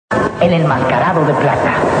el enmascarado de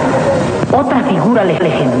plata. Otra figura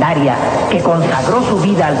legendaria que consagró su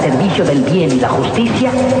vida al servicio del bien y la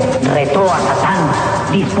justicia, retó a Satán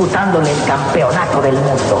disputándole el campeonato del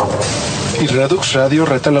mundo. Y Redux Radio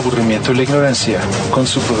reta el aburrimiento y la ignorancia con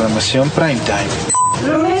su programación Primetime.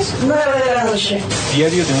 Lunes, 9 de la noche.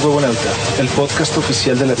 Diario de un Huevonauta, el podcast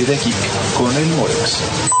oficial de la vida geek, con el Morex.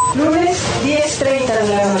 Lunes, 10:30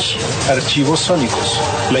 de la noche. Archivos Sónicos,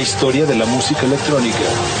 la historia de la música electrónica,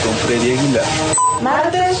 con Freddy Aguilar.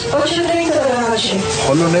 Martes, 8:30 de la noche.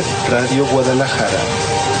 Holonet Radio Guadalajara,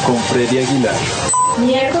 con Freddy Aguilar.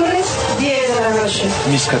 Miércoles, 10 de la noche.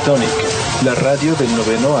 Miskatonic, la radio del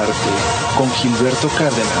noveno arte, con Gilberto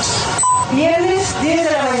Cárdenas. Viernes, 10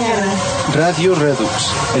 de la mañana. Radio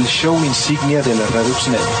Redux, el show insignia de la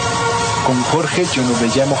ReduxNet, con Jorge Yo no me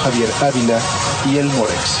llamo Javier Ávila y el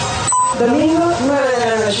Morex. Domingo, 9 de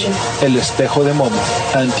la noche. El espejo de Momo,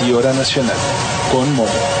 Antihora Nacional, con Momo.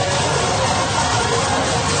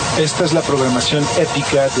 Esta es la programación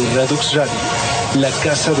épica de Redux Radio, la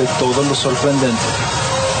casa de todo lo sorprendente.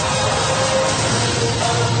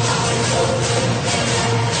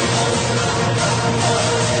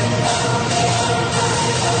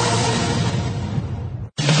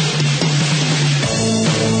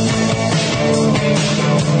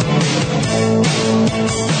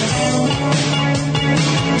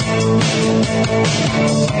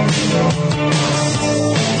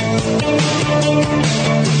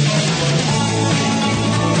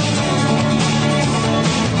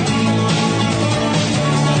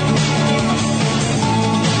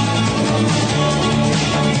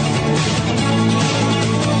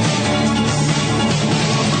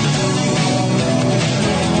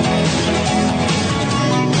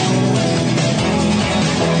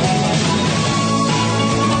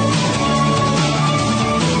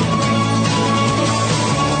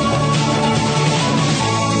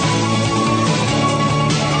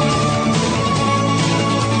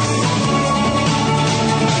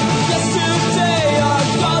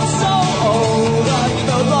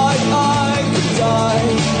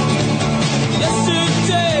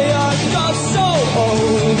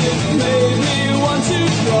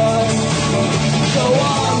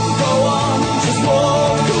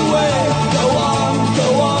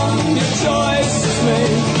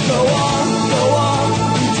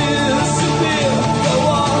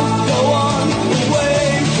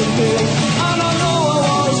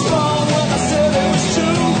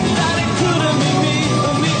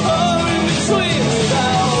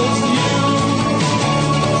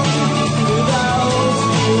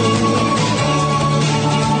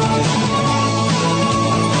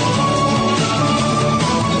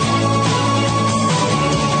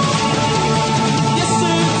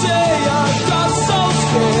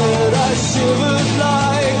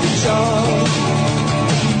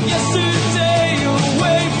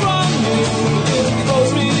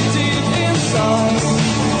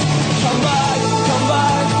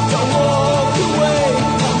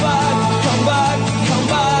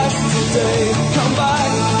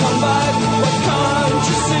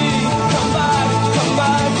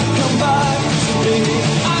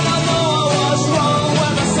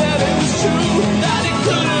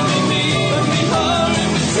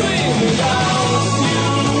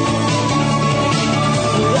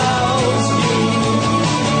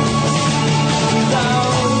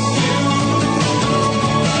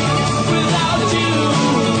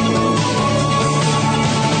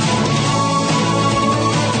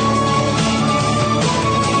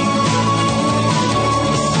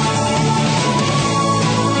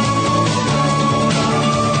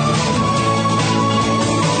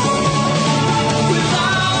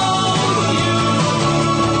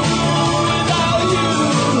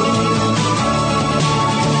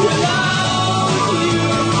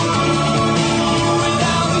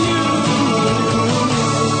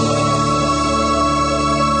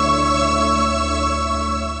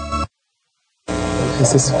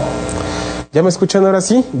 Es eso. ¿Ya me escuchan ahora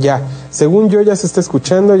sí? Ya. Según yo ya se está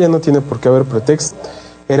escuchando, ya no tiene por qué haber pretexto.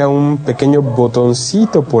 Era un pequeño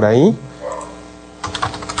botoncito por ahí.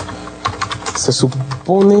 Se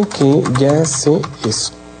supone que ya se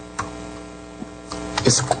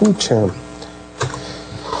escucha.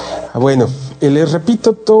 Bueno, les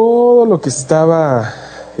repito todo lo que estaba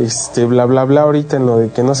bla bla bla ahorita en lo de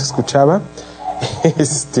que no se escuchaba.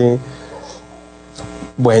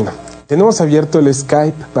 Bueno, tenemos abierto el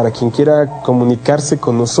Skype para quien quiera comunicarse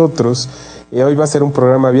con nosotros. Hoy va a ser un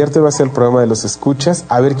programa abierto, va a ser el programa de los escuchas,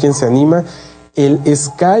 a ver quién se anima. El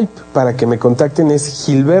Skype para que me contacten es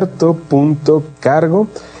gilberto.cargo.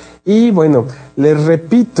 Y bueno, les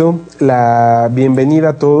repito la bienvenida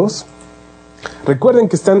a todos. Recuerden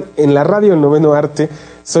que están en la radio El Noveno Arte.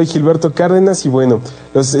 Soy Gilberto Cárdenas y bueno,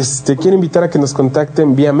 los quiero invitar a que nos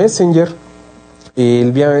contacten vía Messenger.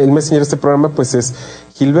 El Messenger de este programa pues es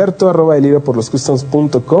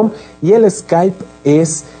gilberto@delirioporloscustoms.com y el Skype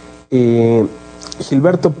es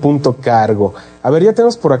gilberto.cargo. A ver, ya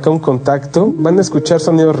tenemos por acá un contacto. ¿Van a escuchar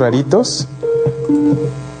sonidos raritos?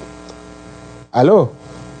 ¿Aló?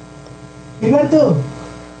 Gilberto.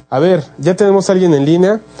 A ver, ya tenemos a alguien en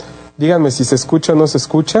línea. Díganme si se escucha o no se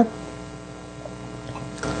escucha.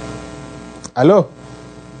 ¿Aló?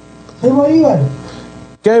 Soy Bolívar.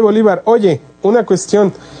 ¿Qué hay, Bolívar? Oye, una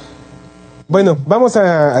cuestión. Bueno, vamos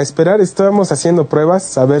a esperar. Estamos haciendo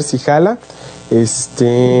pruebas a ver si jala.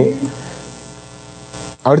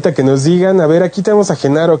 Ahorita que nos digan. A ver, aquí tenemos a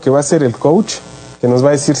Genaro, que va a ser el coach, que nos va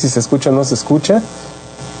a decir si se escucha o no se escucha.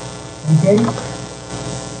 Ok.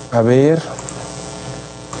 A ver.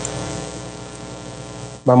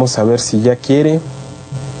 Vamos a ver si ya quiere.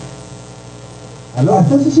 ¿Aló?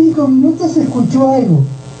 Hasta hace 5 minutos se escuchó algo.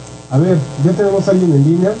 A ver, ya tenemos a alguien en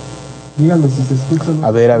línea. Díganme si se escucha o no.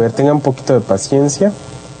 A ver, tengan un poquito de paciencia.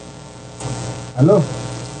 ¿Aló?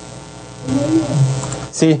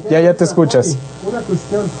 Sí, ya te escuchas. Una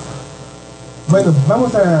cuestión. Bueno,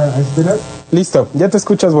 vamos a esperar. Listo, ya te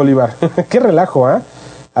escuchas, Bolívar. Qué relajo, ¿ah?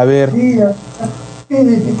 A ver. Sí,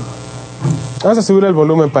 vamos a subir el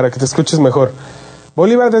volumen para que te escuches mejor.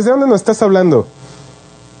 Bolívar, ¿desde dónde nos estás hablando?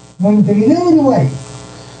 Montevideo, Uruguay.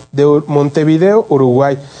 De Montevideo,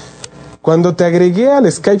 Uruguay. Cuando te agregué al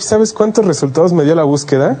Skype, ¿sabes cuántos resultados me dio la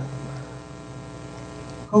búsqueda?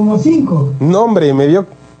 Como 5. No, hombre, me dio...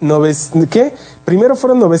 ¿Qué? Primero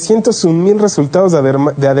fueron 901,000 resultados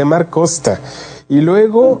de Ademar Costa. Y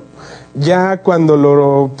luego, ya cuando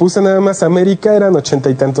lo puse nada más América, eran 80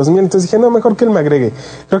 y tantos mil. Entonces dije, no, mejor que él me agregue.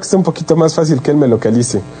 Creo que está un poquito más fácil que él me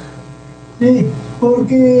localice. Sí,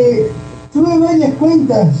 porque tuve varias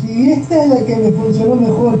cuentas y esta es la que me funcionó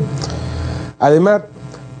mejor. Además,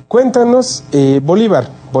 cuéntanos, Bolívar,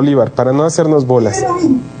 para no hacernos bolas.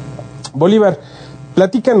 Bolívar,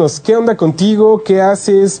 platícanos, ¿qué onda contigo? ¿Qué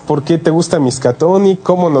haces? ¿Por qué te gusta Miskatonic?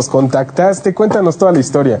 ¿Cómo nos contactaste? Cuéntanos toda la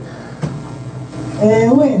historia.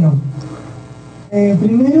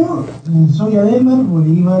 Primero, soy Ademar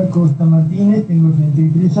Bolívar Costa Martínez, tengo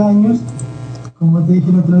 33 años. Como te dije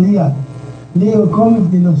el otro día, leo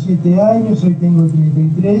cómics de los 7 años, hoy tengo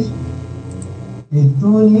 33.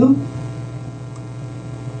 Estudio.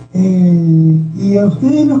 Y a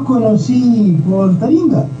ustedes los conocí por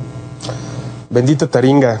Taringa. Bendito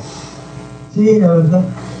Taringa. Sí, la verdad.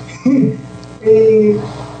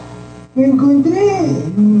 Me encontré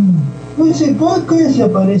con ese podcast y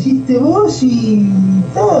apareciste vos y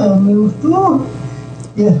me gustó.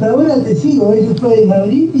 Y hasta ahora te sigo, eso fue en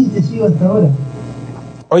abril y te sigo hasta ahora.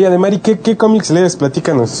 Oye, Ademar, ¿y qué cómics lees?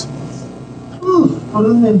 Platícanos. ¿Por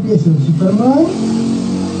dónde empiezo? Superman.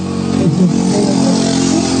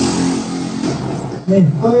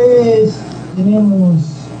 Después tenemos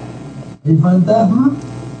El Fantasma.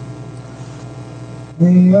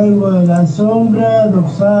 Algo de La Sombra, Doc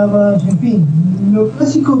Savage, en fin, lo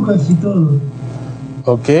clásico casi todo.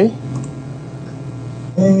 Ok.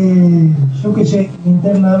 Yo qué sé,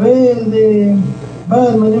 Linterna Verde,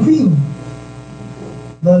 Batman, en fin.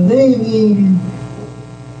 Daredevil.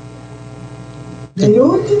 De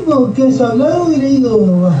lo último que has hablado he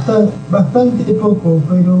leído bastante poco,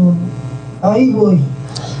 pero ahí voy.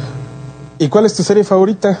 ¿Y cuál es tu serie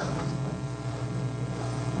favorita?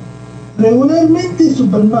 Regularmente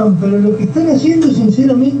Superman, pero lo que están haciendo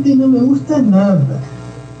sinceramente no me gusta nada.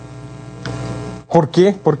 ¿Por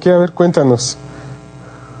qué? A ver, cuéntanos.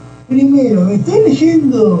 Primero, estoy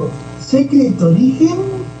leyendo Secret Origin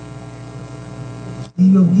y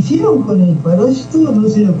lo que hicieron con el parásito no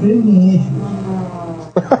se lo creen ni ellos.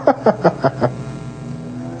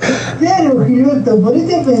 Claro, Gilberto,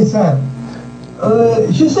 ponete a pensar.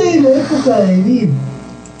 Yo soy de la época de Bill.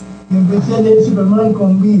 Empecé a leer Superman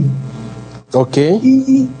con Bill. Ok.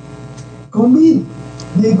 Y con Bill,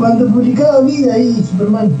 de cuando publicaba Bill ahí,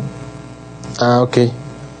 Superman. Ah, ok.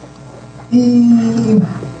 Y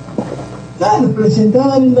claro,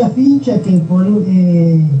 presentaban una ficha que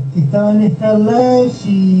estaba en Star Labs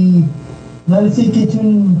y parece que hecho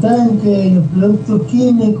un tanque, los productos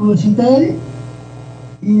químicos y tal.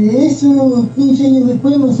 Y de eso, 15 años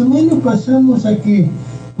después más o menos, pasamos a que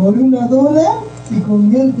por $1 se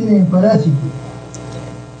convierten en parásitos.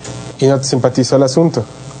 ¿Y no te simpatizó el asunto?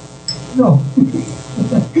 No,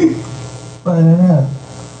 para nada.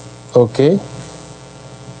 Ok.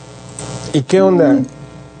 ¿Y qué onda?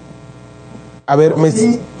 A ver,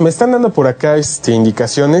 me están dando por acá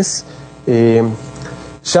indicaciones.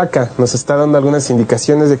 Shaka nos está dando algunas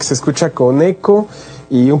indicaciones de que se escucha con eco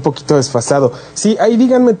y un poquito desfasado. Sí, ahí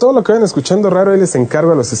díganme todo lo que vayan escuchando raro, ahí les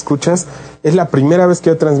encargo a los escuchas. Es la primera vez que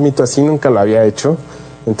yo transmito así, nunca lo había hecho.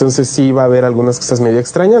 Entonces sí va a haber algunas cosas medio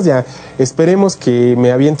extrañas. Ya esperemos que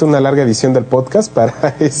me aviente una larga edición del podcast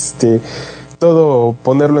para todo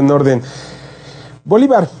ponerlo en orden.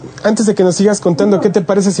 Bolívar, antes de que nos sigas contando, ¿qué te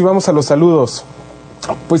parece si vamos a los saludos?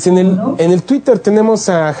 Pues en el Twitter tenemos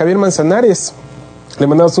a Javier Manzanares, le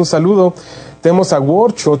mandamos un saludo. Tenemos a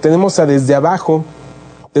Worcho, tenemos a Desde Abajo,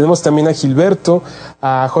 tenemos también a Gilberto,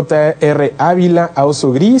 a J.R. Ávila, a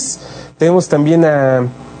Oso Gris, tenemos también a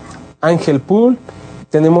Ángel Pool,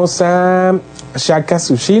 tenemos a Shaka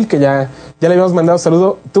Sushil, que ya le habíamos mandado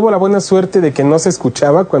saludo. Tuvo la buena suerte de que no se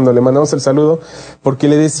escuchaba cuando le mandamos el saludo, porque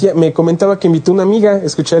me comentaba que invitó una amiga a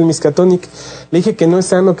escuchar el Miskatonic. Le dije que no es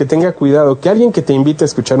sano, que tenga cuidado, que alguien que te invite a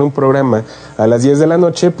escuchar un programa a las 10 de la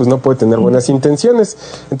noche, pues no puede tener buenas intenciones.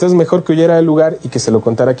 Entonces mejor que huyera del lugar y que se lo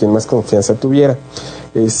contara a quien más confianza tuviera.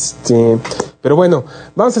 Pero bueno,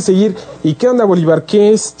 vamos a seguir. ¿Y qué onda, Bolívar?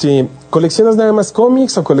 ¿Qué coleccionas nada más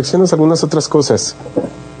cómics o coleccionas algunas otras cosas?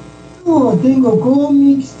 No, tengo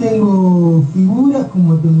cómics, tengo figuras,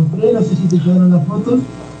 como te mostré, no sé si te llegaron las fotos.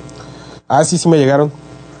 Ah, sí me llegaron.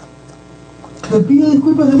 Te pido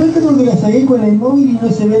disculpas de vuelta porque las saqué con el móvil y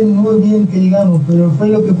no se ven muy bien, que digamos, pero fue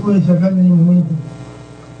lo que pude sacar en el momento.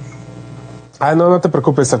 Ah, no te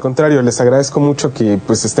preocupes, al contrario, les agradezco mucho que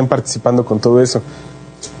pues estén participando con todo eso.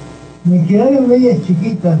 Me quedaron medias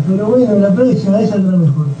chiquitas, pero bueno, la próxima vez saldrá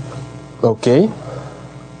mejor. Ok.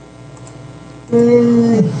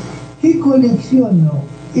 ¿Qué colecciono?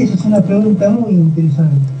 Esa es una pregunta muy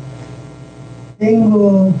interesante.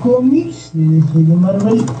 Tengo cómics de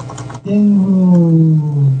Marvel,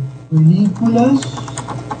 tengo películas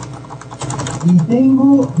y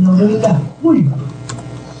tengo novelas pulp.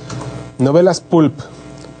 Novelas pulp.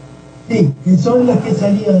 Sí, que son las que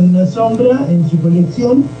salían en La Sombra en su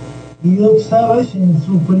colección y Doc Savage en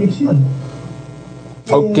su colección.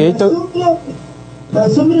 Ok. La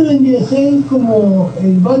Sombra vendría a ser como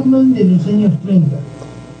el Batman de los años 30.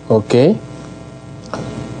 Ok.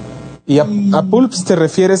 ¿Y a pulps te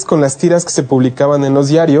refieres con las tiras que se publicaban en los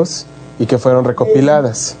diarios y que fueron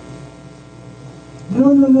recopiladas?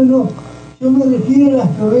 No. Yo me refiero a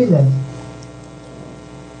las novelas.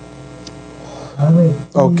 A ver.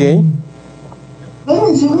 Ok. Dame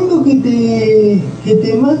un segundo que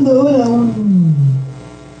te mando ahora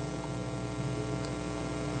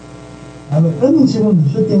A ver, dame un segundo,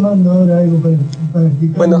 yo te mando ahora algo para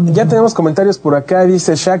explicar. Bueno, ya tenemos comentarios por acá.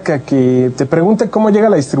 Dice Shaka que te pregunte cómo llega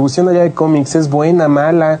la distribución allá de cómics. ¿Es buena,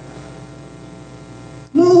 mala?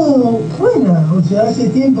 No, buena. O sea, hace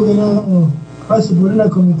tiempo que no paso por una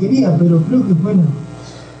comiquería, pero creo que es buena.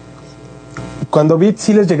 ¿Cuando vi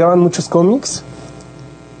sí les llegaban muchos cómics?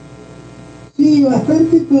 Sí,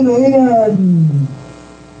 bastante, pero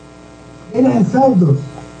eran saldos.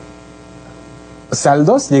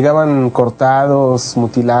 ¿Saldos? ¿Llegaban cortados,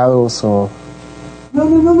 mutilados o...? No,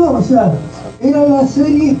 o sea, eran las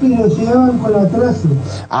series, pero llegaban con atraso.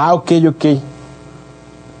 Ah, ok.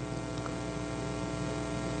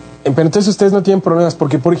 Pero entonces ustedes no tienen problemas,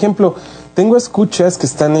 porque por ejemplo, tengo escuchas que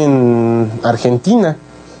están en Argentina,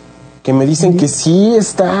 que me dicen que sí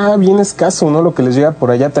está bien escaso, ¿no? Lo que les llega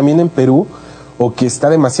por allá, también en Perú, o que está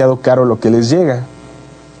demasiado caro lo que les llega.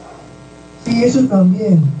 Sí, eso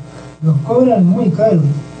también. Nos cobran muy caro.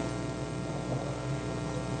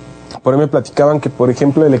 Por ahí me platicaban que, por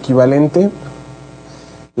ejemplo, el equivalente,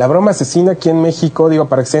 la broma asesina aquí en México, digo,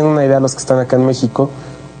 para que se den una idea los que están acá en México,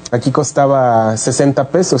 aquí costaba 60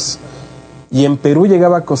 pesos. Y en Perú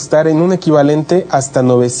llegaba a costar en un equivalente hasta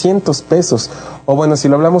 900 pesos. O bueno, si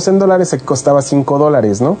lo hablamos en dólares, aquí costaba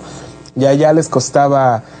 $5, ¿no? Y allá les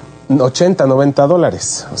costaba 80, 90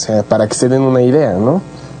 dólares. O sea, para que se den una idea, ¿no?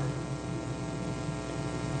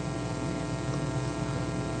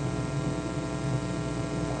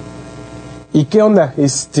 ¿Y qué onda?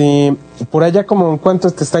 Por allá, ¿como en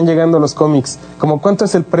cuánto te están llegando los cómics? ¿Como cuánto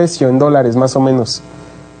es el precio en dólares, más o menos?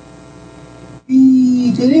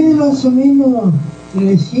 Y tenemos más o menos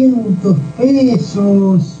 300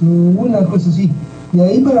 pesos o una cosa así. De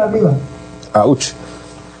ahí para arriba. ¡Auch!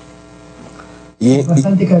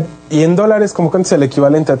 Bastante caro. ¿Y en dólares, como cuánto es el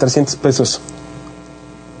equivalente a 300 pesos?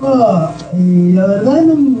 La verdad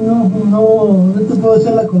no te puedo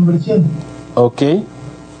hacer la conversión. Ok.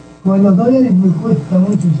 Con los dólares me cuesta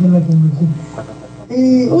mucho hacer la conversión.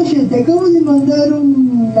 Oye, te acabo de mandar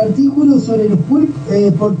un artículo sobre los pulp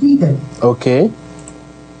por Twitter. Ok.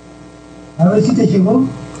 A ver si te llegó.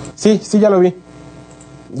 Sí, ya lo vi.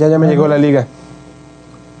 Ya me llegó la liga.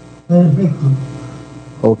 Perfecto.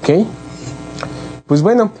 Ok. Pues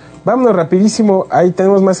bueno, vámonos rapidísimo. Ahí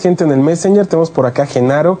tenemos más gente en el Messenger. Tenemos por acá a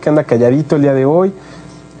Genaro, que anda calladito el día de hoy.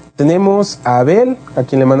 Tenemos a Abel, a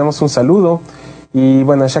quien le mandamos un saludo. Y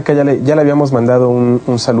bueno, a Shaka ya le habíamos mandado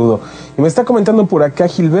un saludo. Y me está comentando por acá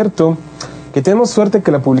Gilberto que tenemos suerte que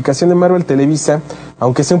la publicación de Marvel Televisa,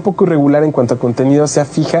 aunque sea un poco irregular en cuanto a contenido, sea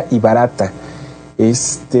fija y barata.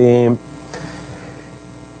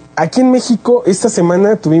 Aquí en México esta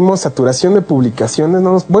semana tuvimos saturación de publicaciones.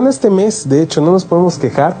 Este mes, de hecho, no nos podemos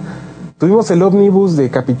quejar. Tuvimos el ómnibus de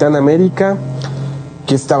Capitán América,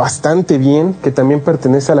 que está bastante bien, que también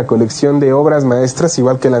pertenece a la colección de obras maestras,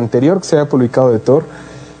 igual que el anterior que se había publicado de Thor.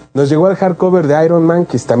 Nos llegó el hardcover de Iron Man,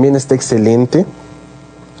 que también está excelente.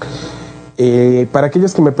 Para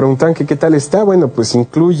aquellos que me preguntan que qué tal está, bueno, pues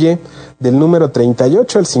incluye del número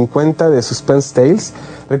 38 al 50 de Suspense Tales.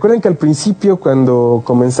 Recuerden que al principio, cuando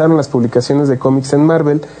comenzaron las publicaciones de cómics en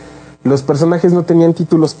Marvel, los personajes no tenían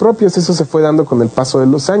títulos propios. Eso se fue dando con el paso de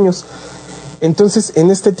los años. Entonces, en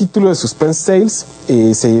este título de Suspense Tales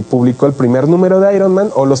se publicó el primer número de Iron Man,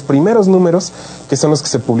 o los primeros números, que son los que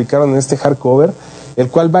se publicaron en este hardcover, el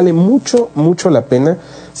cual vale mucho, mucho la pena.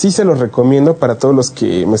 Sí se los recomiendo para todos los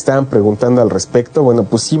que me estaban preguntando al respecto. Bueno,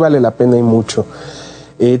 pues sí vale la pena y mucho.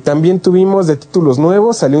 También tuvimos de títulos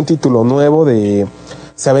nuevos, salió un título nuevo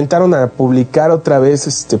se aventaron a publicar otra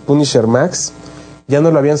vez Punisher Max. Ya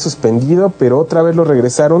no lo habían suspendido, pero otra vez lo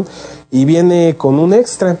regresaron y viene con un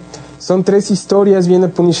extra. Son 3 historias, viene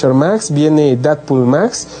Punisher Max, viene Deadpool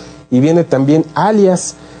Max y viene también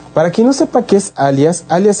Alias. Para quien no sepa qué es Alias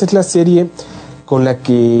es la serie con la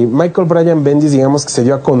que Michael Bryan Bendis, digamos que se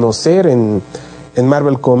dio a conocer en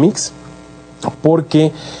Marvel Comics,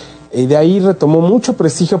 porque de ahí retomó mucho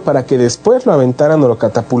prestigio para que después lo aventaran o lo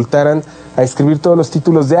catapultaran a escribir todos los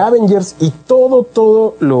títulos de Avengers y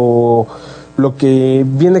todo lo que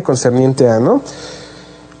viene concerniente a, ¿no?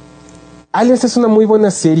 Alias es una muy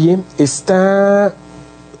buena serie, está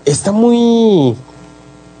muy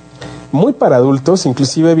para adultos,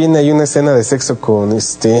 inclusive viene ahí una escena de sexo con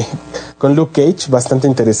Luke Cage, bastante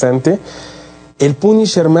interesante. El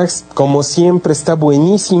Punisher Max, como siempre, está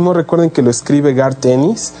buenísimo. Recuerden que lo escribe Garth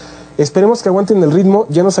Ennis. Esperemos que aguanten el ritmo.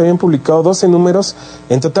 Ya nos habían publicado 12 números.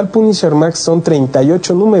 En total, Punisher Max son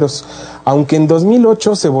 38 números. Aunque en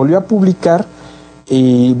 2008 se volvió a publicar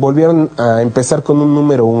y volvieron a empezar con un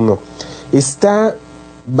número 1. Está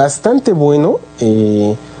bastante bueno.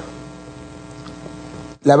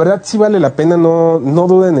 La verdad sí vale la pena, no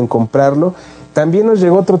duden en comprarlo. También nos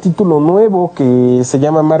llegó otro título nuevo que se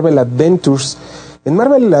llama Marvel Adventures. En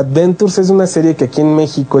Marvel Adventures es una serie que aquí en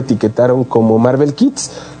México etiquetaron como Marvel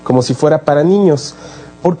Kids, como si fuera para niños.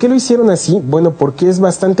 ¿Por qué lo hicieron así? Bueno, porque es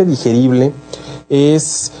bastante digerible,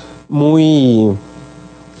 es muy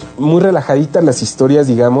relajaditas las historias,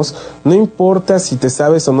 digamos. No importa si te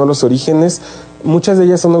sabes o no los orígenes, muchas de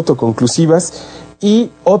ellas son autoconclusivas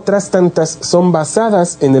y otras tantas son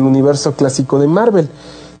basadas en el universo clásico de Marvel.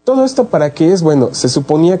 ¿Todo esto para qué es? Bueno, se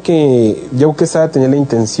suponía que Joe Quesada tenía la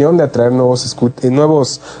intención de atraer nuevos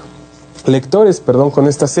lectores, con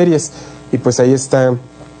estas series, y pues ahí está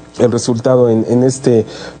el resultado en este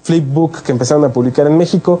flipbook que empezaron a publicar en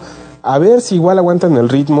México. A ver si igual aguantan el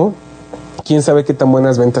ritmo, quién sabe qué tan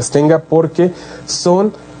buenas ventas tenga, porque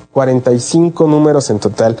son 45 números en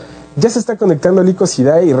total. Ya se está conectando Lico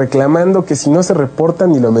Sidae y reclamando que si no se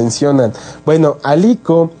reportan ni lo mencionan. Bueno, a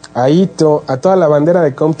Lico, a Ito, a toda la bandera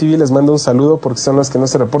de ComTV les mando un saludo porque son los que no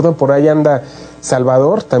se reportan. Por ahí anda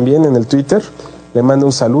Salvador también en el Twitter, le mando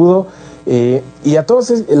un saludo. Y a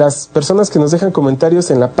todas las personas que nos dejan comentarios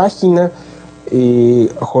en la página,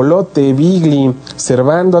 Jolote, Bigli,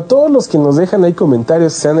 Servando, a todos los que nos dejan ahí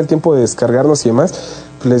comentarios, se dan el tiempo de descargarnos y demás,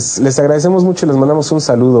 pues les agradecemos mucho y les mandamos un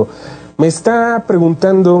saludo. Me está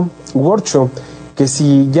preguntando Worcho que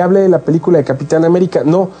si ya hablé de la película de Capitán América.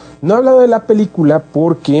 No he hablado de la película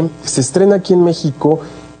porque se estrena aquí en México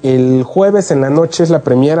el jueves en la noche, es la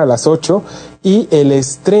premiere a las 8 y el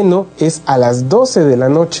estreno es a las 12 de la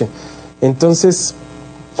noche. Entonces,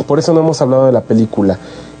 por eso no hemos hablado de la película.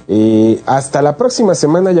 Hasta la próxima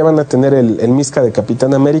semana ya van a tener el Misca de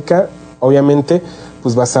Capitán América, obviamente,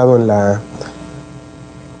 pues basado en la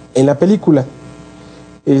película.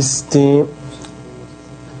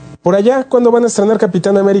 Por allá, ¿cuándo van a estrenar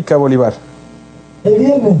Capitán América, Bolívar? El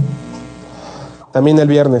viernes. También el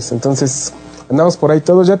viernes, entonces andamos por ahí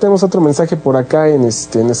todos. Ya tenemos otro mensaje por acá en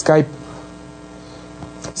Skype.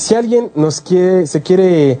 Si alguien se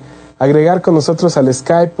quiere agregar con nosotros al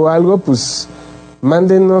Skype o algo, pues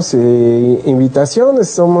mándenos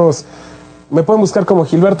invitaciones. Me pueden buscar como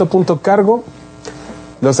Gilberto.cargo.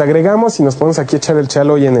 Los agregamos y nos ponemos aquí a echar el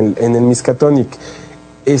chalo hoy en el Miskatonic.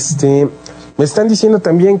 Me Me están diciendo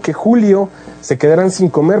también que julio se quedarán sin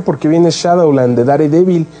comer porque viene Shadowland de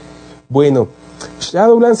Daredevil. Bueno,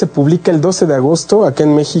 Shadowland se publica el 12 de agosto acá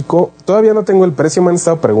en México. Todavía no tengo el precio, me han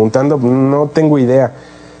estado preguntando, no tengo idea.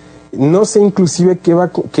 No sé inclusive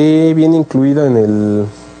qué viene incluido en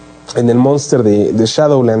el Monster de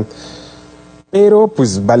Shadowland. Pero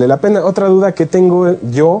pues vale la pena. Otra duda que tengo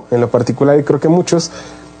yo, en lo particular, y creo que muchos,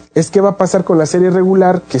 es qué va a pasar con la serie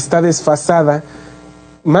regular que está desfasada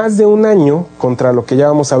más de un año contra lo que ya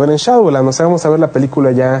vamos a ver en Shadowland. O sea, vamos a ver la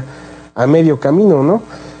película ya a medio camino, ¿no?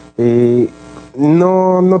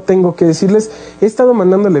 No tengo que decirles. He estado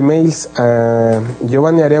mandándole mails a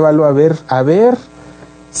Giovanni Arévalo a ver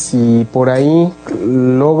si por ahí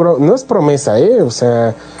logro. No es promesa, o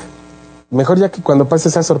sea, mejor ya que cuando pase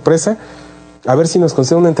esa sorpresa, a ver si nos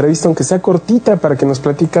concede una entrevista, aunque sea cortita, para que nos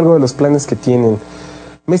platique algo de los planes que tienen.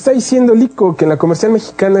 Me está diciendo Lico que en la comercial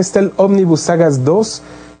mexicana está el Omnibus Sagas 2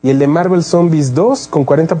 y el de Marvel Zombies 2 con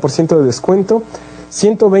 40% de descuento,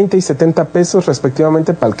 120 y 70 pesos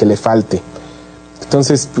respectivamente para el que le falte.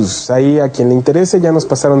 Entonces, pues ahí a quien le interese, ya nos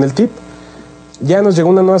pasaron el tip. Ya nos llegó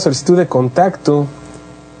una nueva solicitud de contacto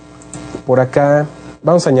por acá.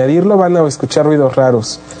 Vamos a añadirlo, van a escuchar ruidos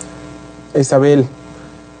raros. Isabel.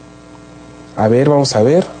 A ver, vamos a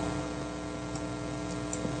ver.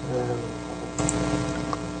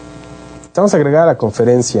 Vamos a agregar a la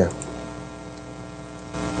conferencia.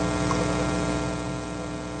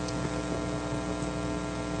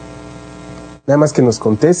 Nada más que nos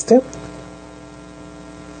conteste.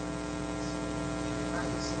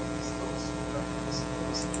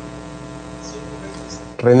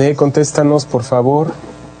 René, contéstanos, por favor.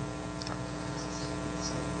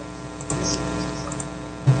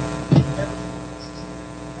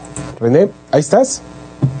 René, ¿ahí estás?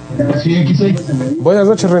 Sí, aquí estoy. Buenas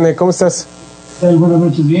noches, René, ¿cómo estás? Buenas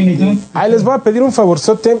noches, bien, ¿y tú? Ahí les voy a pedir un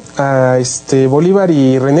favorzote a Bolívar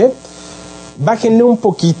y René. Bájenle un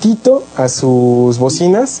poquitito a sus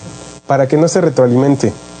bocinas para que no se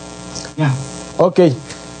retroalimente. Ya. Ok.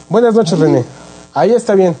 Buenas noches, René. Ahí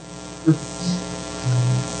está bien.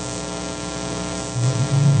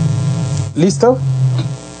 ¿Listo?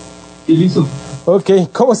 Sí, listo. Ok,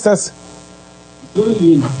 ¿cómo estás? Estoy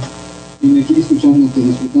bien. Y aquí escuchándote,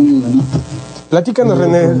 disfrutando de nada. Platícanos,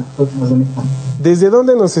 René. ¿Desde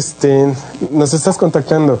dónde nos estás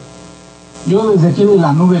contactando? Yo desde aquí de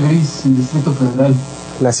la Nube Gris, en Distrito Federal.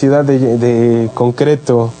 La ciudad de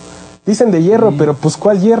concreto. Dicen de hierro, sí. Pero pues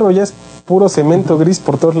 ¿cuál hierro? Ya es puro cemento gris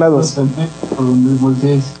por todos lados. Por donde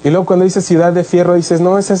voltees. Y luego cuando dices ciudad de fierro dices,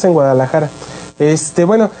 no, esa es en Guadalajara.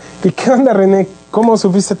 Bueno, ¿y qué onda, René? ¿Cómo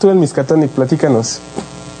supiste tú del Miskatonic? Platícanos.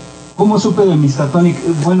 ¿Cómo supe del Miskatonic?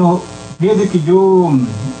 Bueno, fíjate que yo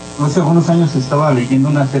hace algunos años estaba leyendo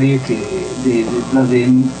una serie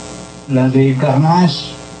la de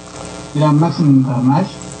Carnage, era Maximum Carnage.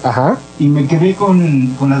 Ajá. Y me quedé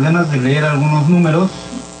con las ganas de leer algunos números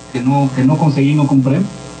que no conseguí, no compré.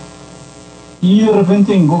 Y de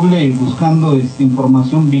repente en Google, buscando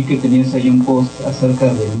información, vi que tenías ahí un post acerca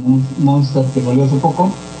del Monster que salió hace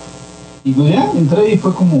poco. Y pues ya, entré y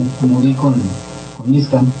fue como di con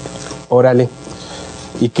Miska. Órale.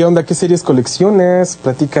 ¿Y qué onda? ¿Qué series coleccionas?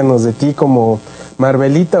 Platícanos de ti como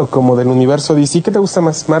Marvelita o como del universo DC. ¿Qué te gusta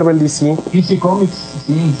más? ¿Marvel, DC? DC Comics,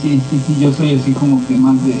 sí. Yo soy así como que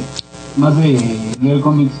más de leer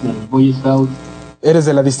cómics del Boy Scout. Eres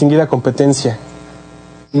de la distinguida competencia.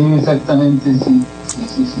 Sí, exactamente, sí.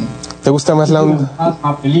 ¿Te gusta más la onda? Más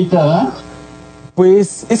papelita, ¿verdad?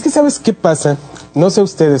 Pues es que ¿sabes qué pasa? No sé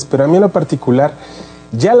ustedes, pero a mí en lo particular,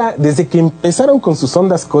 desde que empezaron con sus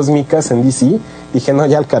ondas cósmicas en DC, dije, no,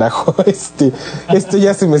 ya al carajo, esto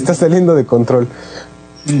ya se me está saliendo de control.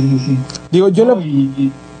 Sí. Digo,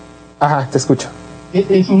 Ajá, te escucho.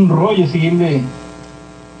 Es un rollo seguirle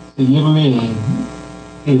el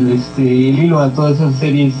hilo a todas esas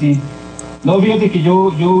series, sí. No, fíjate que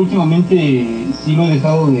yo últimamente sí lo he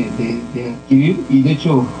dejado de adquirir, y de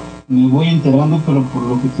hecho me voy enterando, pero por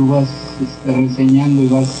lo que tú vas reseñando y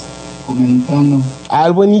vas comentando.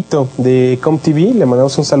 Al buenito de ComTV, le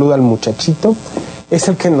mandamos un saludo al muchachito. Es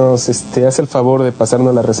el que nos hace el favor de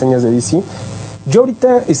pasarnos las reseñas de DC. Yo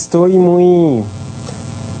ahorita estoy muy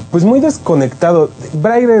desconectado.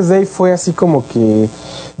 Brightest Day fue así como que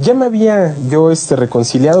ya me había yo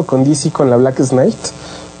reconciliado con DC, con la Blackest Night.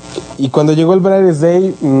 Y cuando llegó el Brightest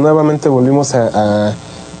Day, nuevamente volvimos a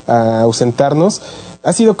ausentarnos.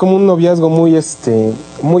 Ha sido como un noviazgo muy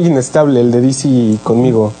inestable el de DC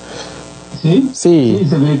conmigo. ¿Sí? Sí,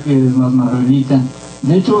 se ve que es más Marvelita.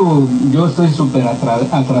 De hecho, yo estoy súper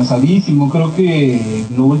atrasadísimo. Creo que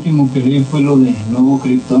lo último que leí fue lo de Nuevo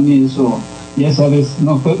Krypton, y eso, ya sabes,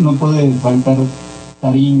 no puede faltar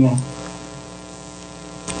Taringa.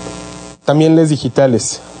 También lees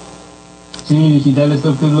digitales. Sí, digitales,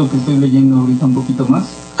 creo que es lo que estoy leyendo ahorita un poquito más.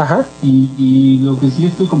 Ajá. Y lo que sí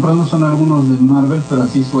estoy comprando son algunos de Marvel, pero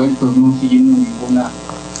así sueltos, no siguiendo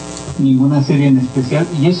ninguna serie en especial.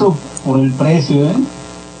 Y eso por el precio, ¿eh?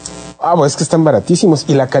 Ah, pues es que están baratísimos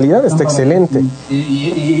y la calidad está excelente.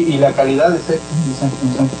 Y la calidad es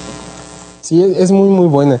exacto. Sí, es muy, muy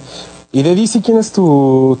buena. ¿Y de DC quién es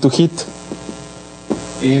tu hit?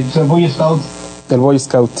 Pues el Boy Scout. El Boy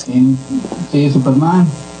Scout. Sí, Superman.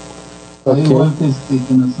 Okay. Igual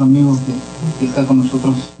que nuestro amigo que está con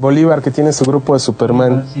nosotros. Bolívar, que tiene su grupo de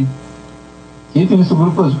Superman. Sí, tiene su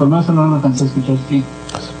grupo de Superman, eso no lo alcancé a escuchar, sí.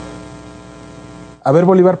 A ver,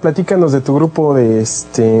 Bolívar, platícanos de tu grupo de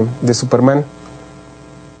Superman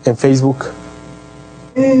en Facebook.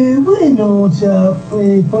 Bueno, o sea,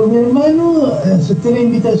 por mi hermano acepté la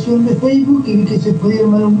invitación de Facebook y vi que se podía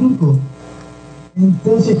armar un grupo.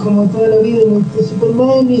 Entonces, como toda la vida me gustó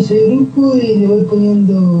Superman, hice el grupo y le voy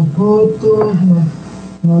poniendo fotos,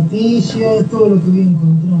 noticias, todo lo que voy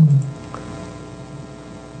encontrando.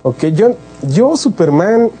 Ok, yo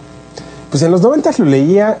Superman, pues en los 90 lo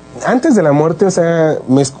leía antes de la muerte, o sea,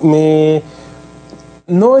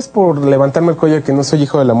 no es por levantarme el cuello que no soy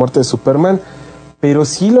hijo de la muerte de Superman, pero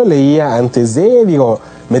sí lo leía antes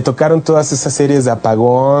me tocaron todas esas series de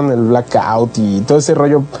Apagón, el Blackout y todo ese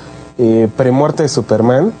rollo premuerte de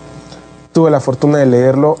Superman. Tuve la fortuna de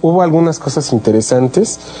leerlo, hubo algunas cosas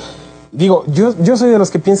interesantes. Yo soy de los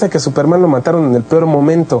que piensa que a Superman lo mataron en el peor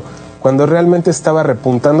momento, cuando realmente estaba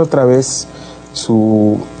repuntando otra vez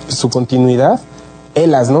su continuidad.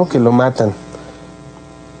 Elas, ¿no? Que lo matan.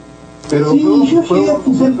 Pero sí, yo llegué a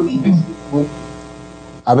pensar lo mismo.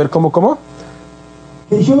 A ver, ¿cómo?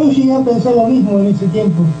 Que yo llegué a pensar lo mismo en ese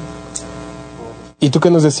tiempo. ¿Y tú qué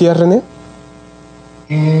nos decías, René?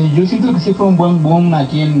 Yo siento que sí fue un buen boom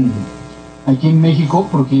aquí en México,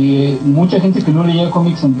 porque mucha gente que no leía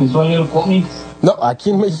cómics empezó a leer cómics. No, aquí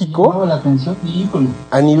en México, llamaba la atención, híjole.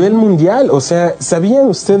 A nivel mundial, o sea, ¿sabían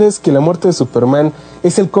ustedes que La muerte de Superman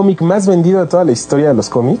es el cómic más vendido de toda la historia de los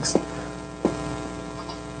cómics?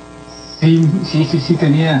 Sí,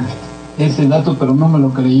 tenía ese dato, pero no me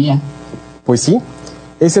lo creía. Pues sí,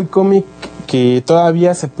 es el cómic que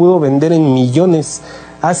todavía se pudo vender en millones.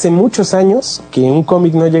 Hace muchos años que un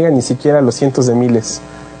cómic no llega ni siquiera a los cientos de miles.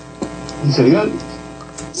 ¿En serio?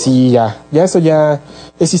 Sí, ya eso ya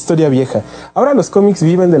es historia vieja. Ahora los cómics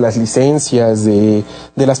viven de las licencias, de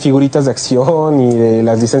las figuritas de acción y de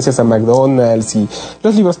las licencias a McDonald's y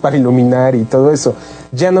los libros para iluminar y todo eso.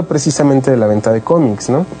 Ya no precisamente de la venta de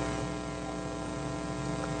cómics, ¿no?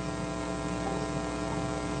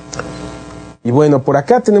 Y bueno, por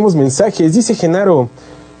acá tenemos mensajes. Dice Genaro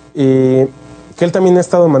que él también ha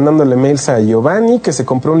estado mandándole mails a Giovanni, que se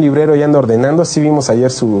compró un librero y anda ordenando. Así vimos ayer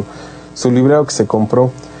su librero que se compró.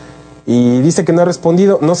 Y dice que no ha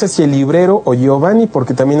respondido. No sé si el librero o Giovanni,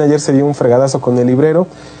 porque también ayer se dio un fregadazo con el librero.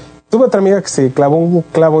 Tuve otra amiga que se clavó un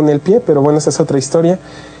clavo en el pie, pero bueno, esa es otra historia.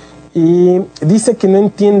 Y dice que no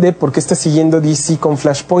entiende por qué está siguiendo DC con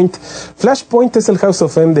Flashpoint. Flashpoint es el House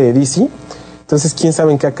of M de DC. Entonces, quién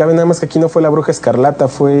sabe en qué acabe. Nada más que aquí no fue la Bruja Escarlata,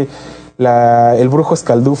 fue el Brujo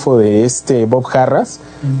Escaldufo de Bob Harras,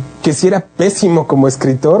 que sí era pésimo como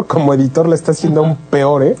escritor, como editor le está haciendo aún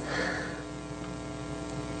peor, ¿eh?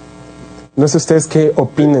 No sé ustedes qué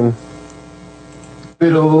opinen.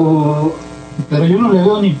 Pero yo no le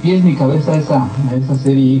veo ni pies ni cabeza a esa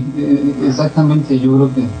serie. Exactamente, yo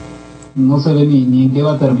creo que no se ve ni en qué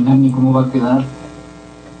va a terminar ni cómo va a quedar.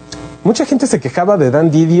 Mucha gente se quejaba de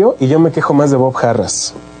Dan Didio y yo me quejo más de Bob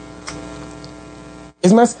Harras.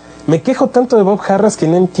 Es más, me quejo tanto de Bob Harras que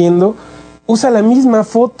no entiendo. Usa la misma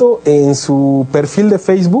foto en su perfil de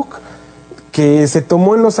Facebook que se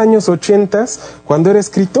tomó en los años 80 cuando era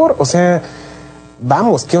escritor. O sea,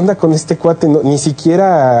 vamos, ¿qué onda con este cuate? No, ni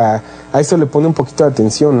siquiera a eso le pone un poquito de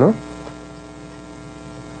atención, ¿no?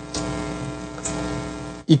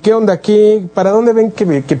 ¿Y qué onda? ¿Para dónde ven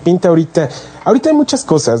que pinta ahorita? Ahorita hay muchas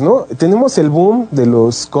cosas, ¿no? Tenemos el boom de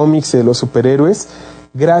los cómics, de los superhéroes,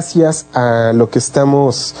 gracias a lo que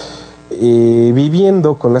estamos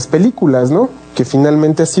viviendo con las películas, ¿no? Que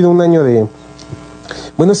finalmente ha sido un año de...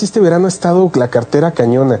 Bueno, sí, este verano ha estado la cartera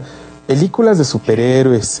cañona. Películas de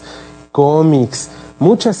superhéroes, cómics,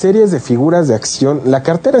 muchas series de figuras de acción. La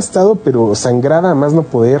cartera ha estado, pero sangrada a más no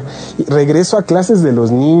poder. Y regreso a clases de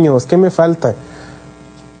los niños. ¿Qué me falta?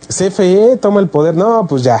 CFE toma el poder. No,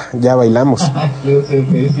 pues ya bailamos.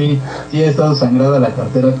 Sí, ha estado sangrada la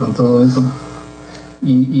cartera con todo eso.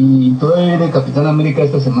 Y todavía viene Capitán América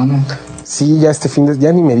esta semana. Sí, ya este fin de...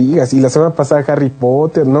 Ya ni me digas. Y la semana pasada Harry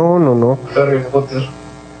Potter. No. Harry Potter.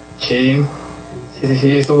 Sí,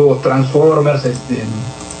 estuvo Transformers,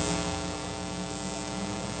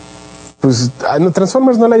 Pues no,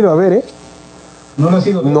 Transformers no la he ido a ver, ¿eh? ¿No la has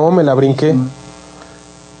ido a ver? No, me la brinqué.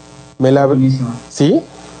 Buenísima. ¿Sí?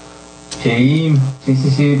 Sí,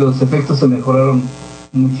 los efectos se mejoraron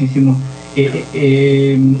muchísimo.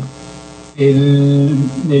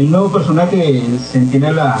 El nuevo personaje,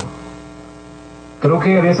 Centinela, creo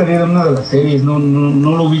que había salido en una de las series, no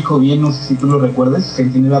lo ubico bien, no sé si tú lo recuerdas,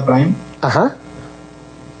 Centinela Prime. Ajá.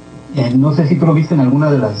 No sé si tú lo viste en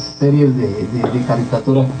alguna de las series de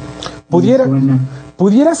caricatura.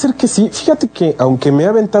 Pudiera ser que sí. Fíjate que aunque me ha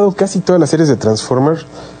aventado casi todas las series de Transformers,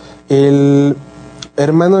 el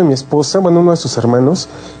hermano de mi esposa, bueno, uno de sus hermanos,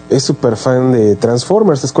 es súper fan de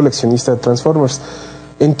Transformers, es coleccionista de Transformers.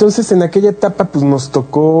 Entonces en aquella etapa pues nos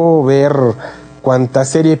tocó ver cuánta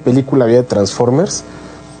serie y película había de Transformers.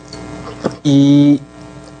 Y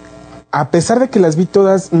a pesar de que las vi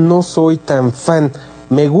todas, no soy tan fan.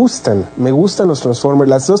 Me gustan los Transformers.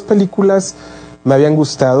 Las dos películas me habían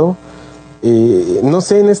gustado. No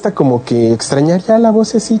sé, en esta como que extrañaría la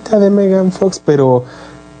vocecita de Megan Fox, pero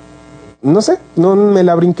no sé, no me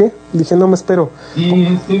la brinqué. Dije, no me espero.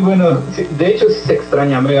 Sí, bueno, de hecho sí se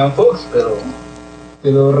extraña a Megan Fox,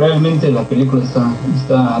 pero realmente la película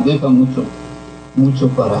deja mucho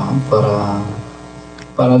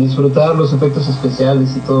para disfrutar los efectos especiales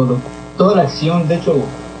y toda la acción. De hecho,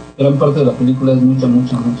 gran parte de la película es mucha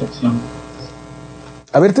acción.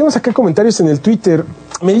 A ver, tenemos acá comentarios en el Twitter.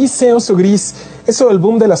 Me dice Oso Gris, eso del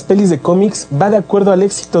boom de las pelis de cómics va de acuerdo al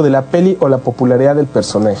éxito de la peli o la popularidad del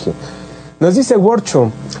personaje. Nos dice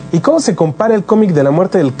Worcho, ¿y cómo se compara el cómic de la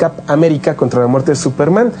muerte del Cap América contra la muerte de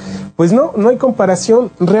Superman? Pues no hay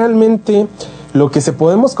comparación. Realmente lo que se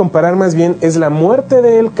podemos comparar más bien es la muerte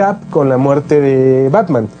del Cap con la muerte de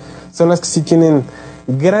Batman. Son las que sí tienen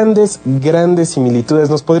grandes similitudes.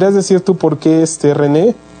 ¿Nos podrías decir tú por qué,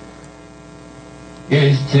 René?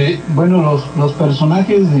 Bueno, los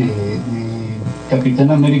personajes de Capitán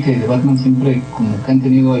América y de Batman siempre como que han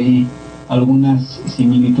tenido ahí algunas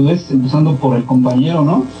similitudes, empezando por el compañero,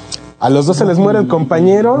 ¿no? A los dos se les muere el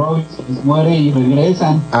compañero. Se les muere y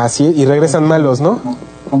regresan. Ah, sí, y regresan malos, ¿no?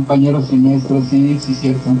 Compañeros siniestros, sí,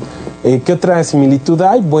 cierto. ¿Qué otra similitud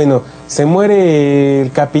hay? Bueno, se muere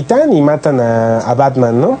el capitán y matan a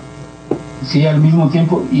Batman, ¿no? Sí, al mismo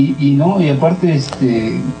tiempo, y aparte,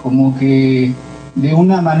 como que de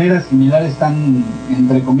una manera similar están,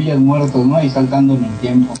 entre comillas, muertos, ¿no? Y saltando en el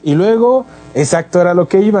tiempo. Y luego, exacto, era lo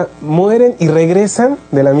que iba, mueren y regresan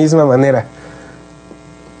de la misma manera.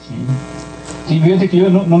 Sí, fíjate que yo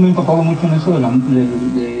no me he empapado mucho en eso de la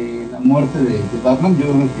muerte de Batman. Yo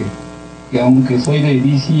creo que aunque soy de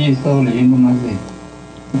DC, he estado leyendo más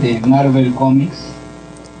de Marvel Comics.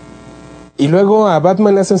 Y luego a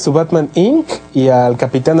Batman le hacen su Batman Inc. y al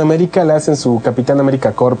Capitán América le hacen su Capitán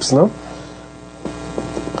América Corps, ¿no?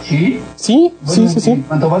 ¿Sí? Sí, bueno, sí. En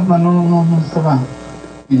cuanto a Batman no estaba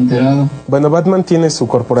enterado. Bueno, Batman tiene su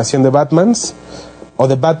corporación de Batmans, o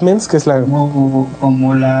de Batmans, que es la... Como hubo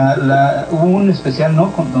un especial, ¿no?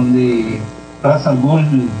 Donde Ra's al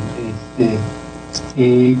Ghul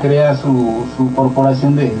crea su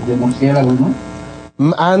corporación de murciélagos, ¿no?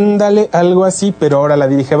 Ándale, algo así, pero ahora la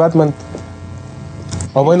dirige Batman.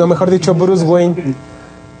 O bueno, mejor dicho, Bruce Wayne.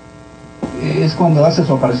 Es cuando hace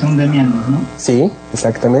su aparición Demian, ¿no? Sí,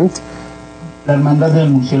 exactamente. La hermandad del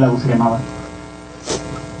murciélago se llamaba.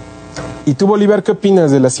 ¿Y tú, Bolívar, qué opinas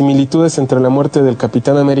de las similitudes entre la muerte del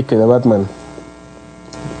Capitán América y de Batman?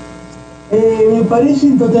 Me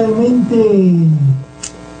parecen totalmente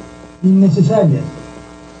innecesarias.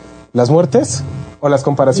 ¿Las muertes o las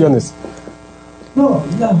comparaciones? No,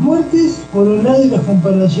 las muertes por un lado y las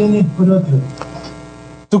comparaciones por otro.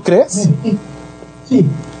 ¿Tú crees? Sí.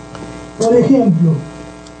 Por ejemplo,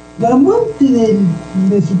 la muerte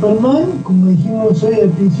de Superman, como dijimos hoy al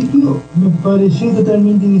principio, me pareció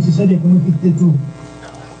totalmente innecesaria, como dijiste tú.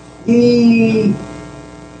 Y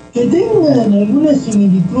que tengan alguna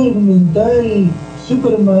similitud argumental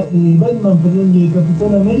Batman, y el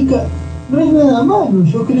Capitán América, no es nada malo.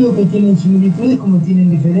 Yo creo que tienen similitudes como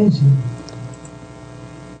tienen diferencias.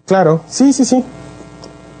 Claro, sí. Sí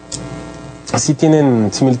tienen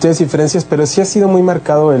similitudes y diferencias, pero sí ha sido muy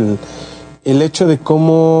marcado el hecho de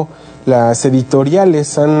cómo las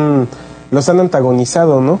editoriales los han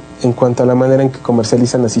antagonizado, ¿no? En cuanto a la manera en que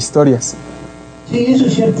comercializan las historias. Sí, eso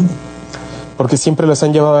es cierto. Porque siempre los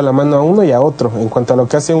han llevado a la mano a uno y a otro, en cuanto a lo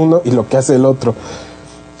que hace uno y lo que hace el otro.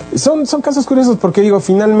 Son casos curiosos porque digo,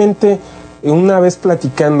 finalmente, una vez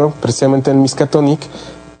platicando, precisamente en Miskatonic,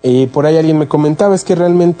 por ahí alguien me comentaba, es que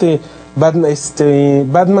realmente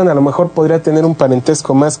Batman a lo mejor podría tener un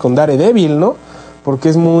parentesco más con Daredevil, ¿no? Porque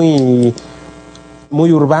es muy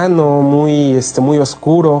urbano, muy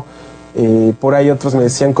oscuro, por ahí otros me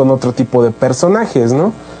decían con otro tipo de personajes,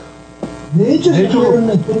 ¿no? De hecho, se fueron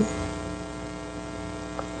una historia.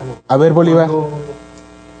 A ver, Bolívar.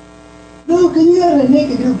 No, que diga René,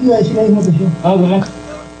 que creo que iba a decir lo mismo que yo. Adelante.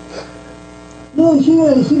 No, yo iba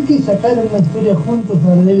a decir que sacaron una historia juntos a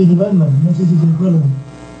Daredevil y Batman, no sé si se acuerdan.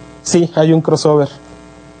 Sí, hay un crossover.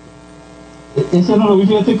 Ese no lo vi,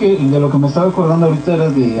 fíjate que de lo que me estaba acordando ahorita era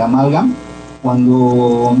de Amalgam,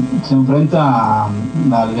 cuando se enfrenta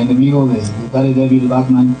al enemigo de Daredevil,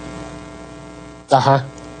 Batman. Ajá.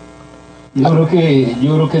 Yo creo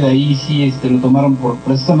que de ahí sí lo tomaron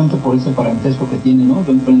precisamente por ese parentesco que tiene, ¿no?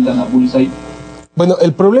 Lo enfrentan a Bullseye. Bueno,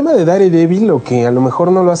 el problema de Daredevil, lo que a lo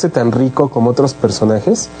mejor no lo hace tan rico como otros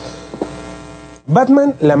personajes,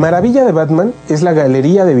 Batman, la maravilla de Batman es la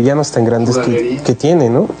galería de villanos tan grandes que tiene,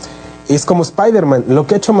 ¿no? Es como Spider-Man. Lo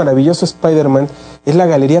que ha hecho maravilloso Spider-Man es la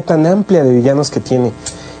galería tan amplia de villanos que tiene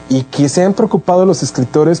y que se han preocupado los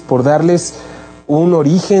escritores por darles un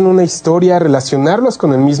origen, una historia, relacionarlos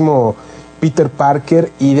con el mismo Peter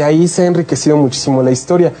Parker, y de ahí se ha enriquecido muchísimo la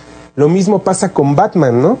historia. Lo mismo pasa con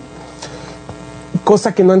Batman, ¿no?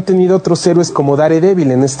 Cosa que no han tenido otros héroes como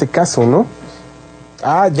Daredevil en este caso, ¿no?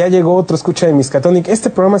 Ah, ya llegó otro escucha de Miskatonic. Este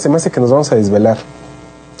programa se me hace que nos vamos a desvelar.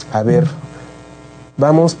 A ver,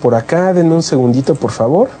 vamos por acá, denme un segundito, por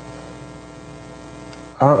favor.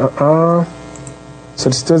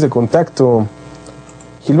 Solicitudes de contacto.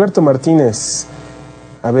 Gilberto Martínez.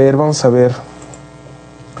 A ver, vamos a ver.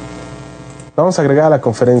 Vamos a agregar a la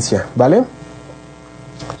conferencia, ¿vale?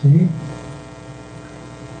 Sí.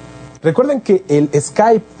 Recuerden que el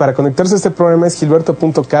Skype para conectarse a este programa es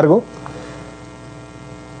gilberto.cargo.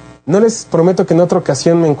 No les prometo que en otra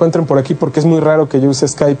ocasión me encuentren por aquí porque es muy raro que yo use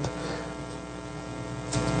Skype.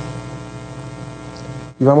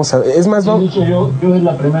 Y vamos a ver, es más... Sí, yo es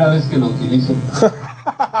la primera vez que lo utilizo.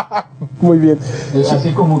 Muy bien. Es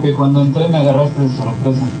así como que cuando entré me agarraste de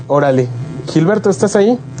sorpresa. Órale. Gilberto, ¿estás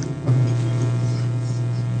ahí?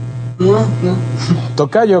 No.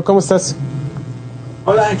 Tocayo, ¿cómo estás?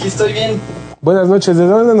 Hola, aquí estoy bien. Buenas noches. ¿Desde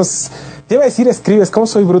dónde nos...? Te iba a decir escribes, ¿cómo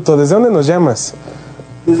soy bruto? ¿Desde dónde nos llamas?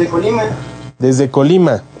 Desde Colima. Desde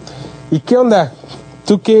Colima. ¿Y qué onda?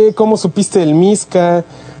 ¿Tú qué? ¿Cómo supiste del Misca?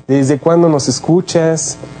 ¿Desde cuándo nos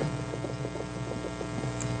escuchas?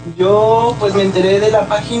 Yo pues me enteré de la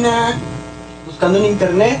página buscando en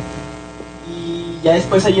internet y ya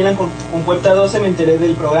después allí en con Puerta 12 me enteré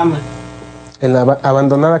del programa. En la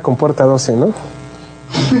abandonada con Puerta 12, ¿no? No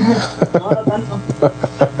tanto.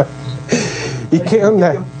 ¿Y qué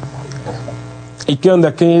onda? ¿Y qué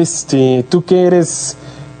onda? ¿Tú qué eres?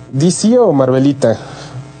 ¿DC o Marvelita?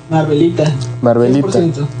 Marvelita. Marvelita.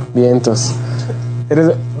 100%. Bien, entonces.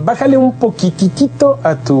 Bájale un poquitito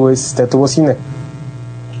a tu bocina.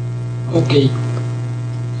 Ok.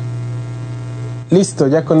 Listo,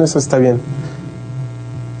 ya con eso está bien.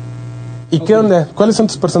 ¿Y qué onda? ¿Cuáles son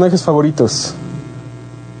tus personajes favoritos?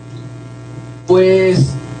 Pues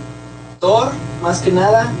Thor, más que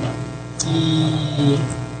nada, y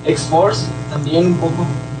X-Force también un poco.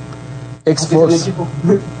 X-Force.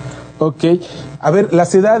 Ok. A ver,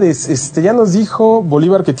 las edades. Ya nos dijo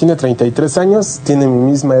Bolívar que tiene 33 años, tiene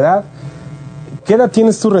mi misma edad. ¿Qué edad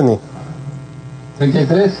tienes tú, René?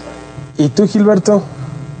 33. ¿Y tú, Gilberto?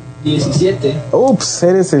 17. Ups,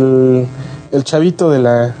 eres el chavito de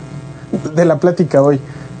la plática hoy.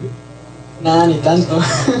 Nada, ni tanto.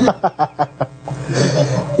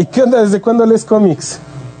 ¿Y qué onda? ¿Desde cuándo lees cómics?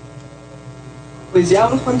 Pues ya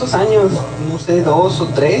unos cuantos años, no sé, 2 o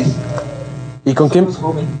 3. ¿Y con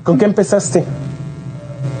qué empezaste?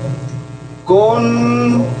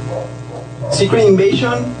 Con Secret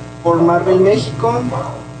Invasion por Marvel México.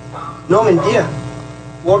 No, mentira.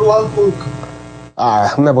 World War Hulk.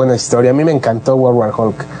 Ah, una buena historia. A mí me encantó World War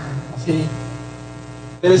Hulk. Sí.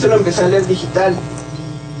 Pero eso lo empecé a leer digital.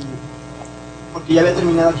 Porque ya había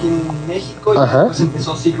terminado aquí en México y después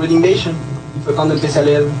empezó Secret Invasion. Y fue cuando empecé a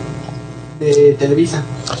leer de Televisa.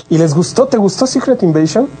 ¿Y les gustó? ¿Te gustó Secret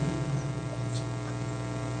Invasion?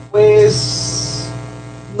 Pues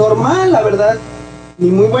normal, la verdad.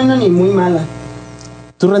 Ni muy buena ni muy mala.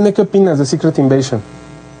 ¿Tú, René, qué opinas de Secret Invasion?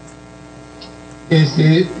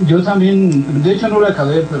 Yo también, de hecho no la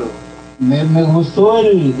acabé, pero me gustó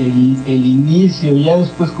el inicio. Ya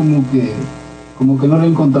después como que no le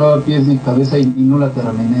encontraba pies ni cabeza y no la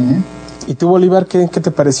terminé, ¿eh? ¿Y tú, Bolívar, qué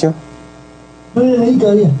te pareció? No la leí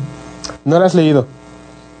todavía. ¿No la has leído?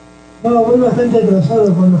 No, voy bastante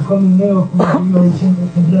atrasado con los cómics nuevos, como iba diciendo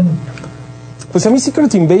temprano. Pues a mí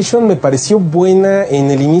Secret Invasion me pareció buena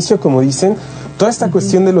en el inicio, como dicen. Toda esta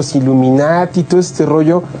cuestión de los Illuminati, todo este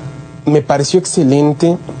rollo, me pareció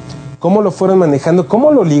excelente. Cómo lo fueron manejando,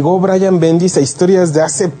 cómo lo ligó Brian Bendis a historias de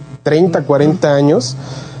hace 30, 40 años,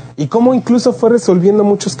 y cómo incluso fue resolviendo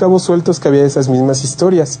muchos cabos sueltos que había de esas mismas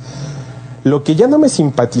historias. Lo que ya no me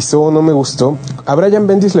simpatizó, no me gustó, a Brian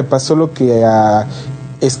Bendis le pasó lo que a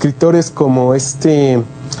escritores como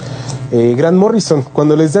Grant Morrison,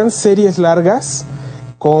 cuando les dan series largas,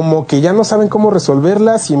 como que ya no saben cómo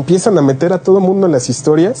resolverlas y empiezan a meter a todo mundo en las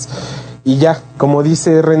historias, y ya, como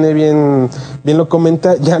dice René, bien lo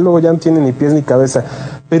comenta, ya luego ya no tiene ni pies ni cabeza.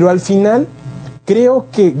 Pero al final creo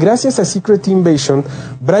que gracias a Secret Invasion,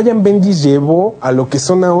 Brian Bendis llevó a lo que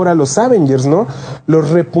son ahora los Avengers, ¿no?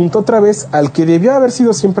 Los repuntó otra vez al que debió haber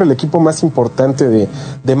sido siempre el equipo más importante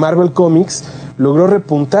de Marvel Comics. Logró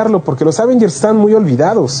repuntarlo porque los Avengers están muy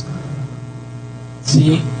olvidados.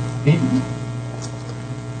 Sí.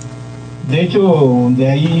 De hecho, de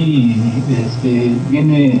ahí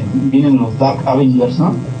vienen los Dark Avengers,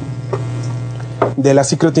 ¿no? De la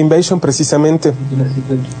Secret Invasion, precisamente.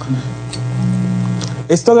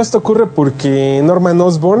 Todo esto ocurre porque Norman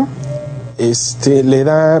Osborn le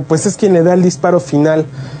da, pues es quien le da el disparo final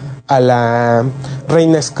a la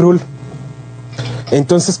Reina Skrull.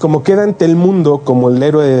 Entonces, como queda ante el mundo como el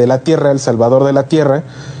héroe de la Tierra, el salvador de la Tierra,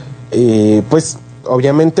 pues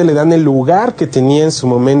obviamente le dan el lugar que tenía en su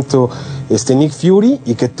momento Nick Fury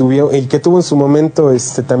y que tuvo en su momento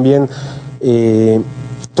también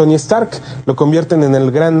Tony Stark. Lo convierten en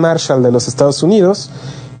el Grand Marshal de los Estados Unidos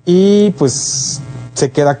y pues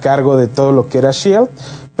se queda a cargo de todo lo que era S.H.I.E.L.D.,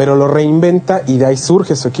 pero lo reinventa y de ahí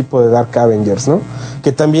surge su equipo de Dark Avengers, ¿no?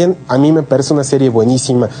 Que también a mí me parece una serie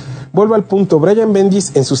buenísima. Vuelvo al punto, Brian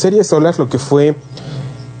Bendis en su serie solar, lo que fue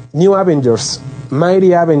New Avengers,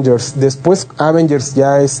 Mighty Avengers, después Avengers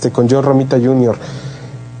ya con John Romita Jr.,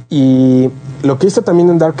 y lo que hizo también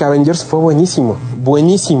en Dark Avengers fue buenísimo,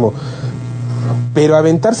 pero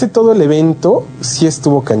aventarse todo el evento sí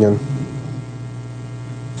estuvo cañón.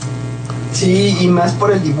 Sí, y más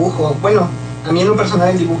por el dibujo. Bueno, a mí en lo personal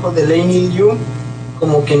el dibujo de Leinil Yu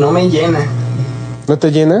como que no me llena. ¿No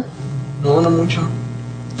te llena? No mucho.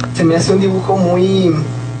 Se me hace un dibujo muy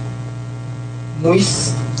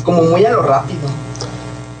a lo rápido.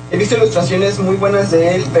 He visto ilustraciones muy buenas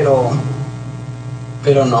de él, pero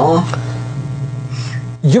no.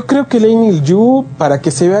 Yo creo que Leinil Yu, para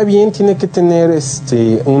que se vea bien, tiene que tener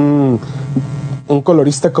un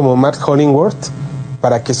colorista como Matt Hollingworth,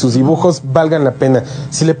 para que sus dibujos valgan la pena.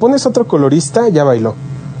 Si le pones otro colorista, ya bailó.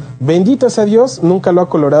 Bendito sea Dios, nunca lo ha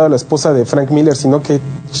colorado la esposa de Frank Miller, sino que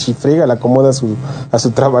chifrega le acomoda a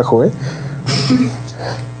su trabajo,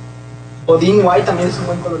 O Dean White también es un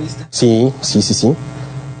buen colorista. Sí,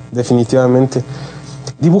 definitivamente.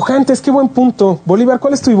 Dibujantes, qué buen punto. Bolívar,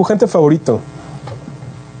 ¿cuál es tu dibujante favorito?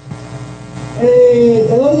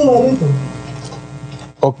 Eduardo Barreto.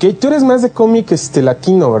 Ok, tú eres más de cómic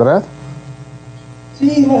latino, ¿verdad?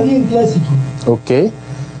 Sí, más bien clásico. Ok.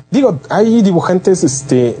 Digo, hay dibujantes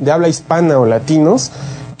de habla hispana o latinos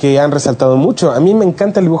que han resaltado mucho. A mí me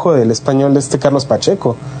encanta el dibujo del español de Carlos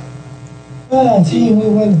Pacheco. Ah, sí, muy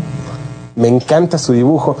bueno. Me encanta su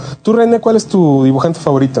dibujo. Tú, René, ¿cuál es tu dibujante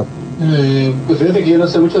favorito? Pues fíjate que yo no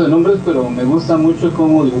sé mucho de nombres, pero me gusta mucho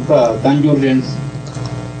cómo dibuja Dan Jurgens.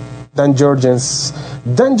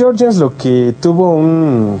 Dan Jurgens lo que tuvo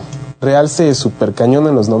un realce super cañón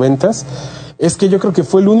en los 90s es que yo creo que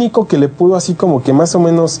fue el único que le pudo así como que más o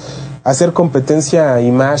menos hacer competencia a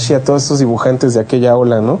Image y a todos estos dibujantes de aquella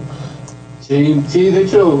ola, ¿no? Sí, de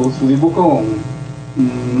hecho su dibujo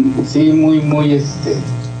sí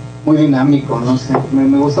muy dinámico, no sé,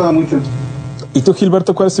 me gustaba mucho. ¿Y tú,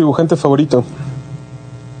 Gilberto, cuál es tu dibujante favorito?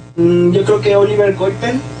 Yo creo que Oliver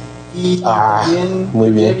Coipel y también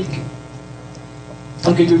muy bien. Jurjevic.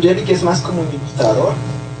 Aunque Jurjevic es más como ilustrador,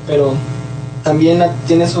 pero también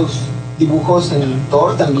tiene sus dibujos en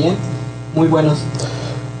Thor también muy buenos.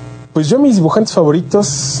 Pues yo mis dibujantes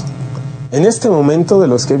favoritos en este momento de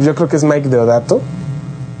los que yo creo que es Mike Deodato.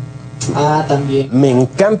 También. Me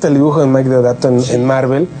encanta el dibujo de Mike Deodato en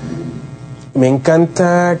Marvel. Me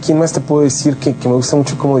encanta, ¿quién más te puedo decir que me gusta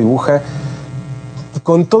mucho cómo dibuja?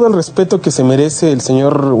 Con todo el respeto que se merece el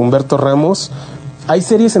señor Humberto Ramos, hay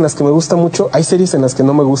series en las que me gusta mucho, hay series en las que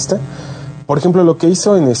no me gusta. Por ejemplo, lo que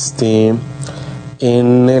hizo en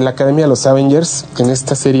la Academia de los Avengers, en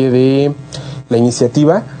esta serie de La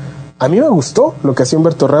Iniciativa, a mí me gustó lo que hacía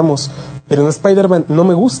Humberto Ramos, pero en Spider-Man no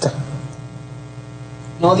me gusta.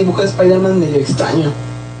 No, dibuja de Spider-Man medio extraño.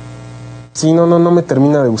 Sí, no me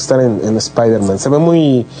termina de gustar en Spider-Man. Se ve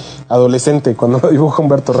muy adolescente cuando lo dibuja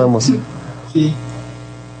Humberto Ramos. Sí.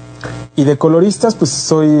 Y de coloristas, pues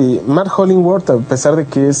soy Matt Hollingworth, a pesar de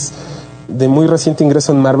que es de muy reciente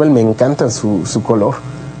ingreso en Marvel, me encanta su color.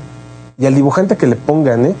 Y al dibujante que le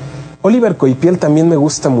pongan, Oliver Coipiel también me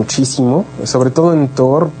gusta muchísimo, sobre todo en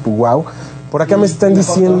Thor, wow. Por acá me están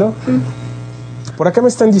diciendo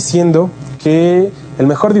que el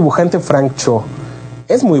mejor dibujante Frank Cho.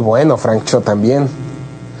 Es muy bueno Frank Cho también.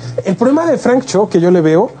 El problema de Frank Cho que yo le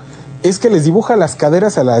veo es que les dibuja las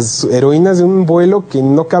caderas a las heroínas de un vuelo que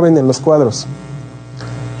no caben en los cuadros.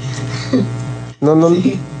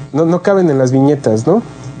 No caben en las viñetas, ¿no?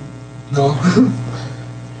 No.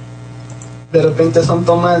 De repente son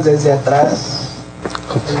tomas desde atrás.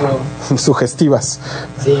 Sugestivas.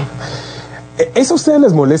 Sí. ¿Eso a ustedes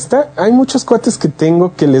les molesta? Hay muchos cuates que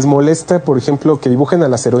tengo que les molesta, por ejemplo, que dibujen a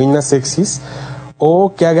las heroínas sexys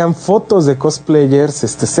o que hagan fotos de cosplayers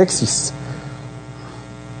sexys.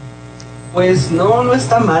 Pues no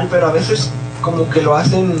está mal, pero a veces como que lo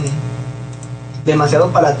hacen demasiado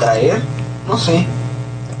para atraer. No sé.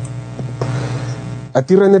 ¿A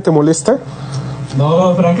ti, René, te molesta?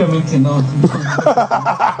 No, francamente no.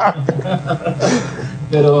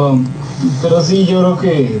 pero sí, yo creo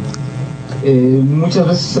que muchas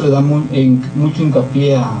veces se le da mucho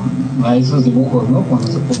hincapié a esos dibujos, ¿no? Cuando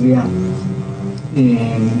se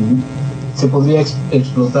podría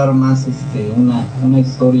explotar más una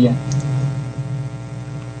historia.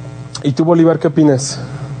 ¿Y tú, Bolívar, qué opinas?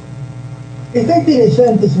 Está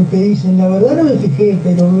interesante eso que dicen, la verdad no me fijé,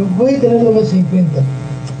 pero voy a tenerlo más en cuenta.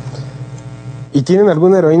 ¿Y tienen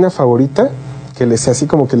alguna heroína favorita que les así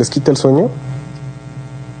como que les quite el sueño?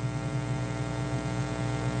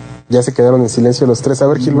 Ya se quedaron en silencio los tres. A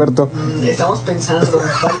ver, Gilberto. Estamos pensando.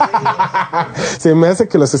 Se me hace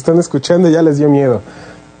que los están escuchando y ya les dio miedo.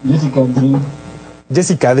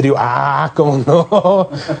 Jessica Drew. Ah, ¿cómo no?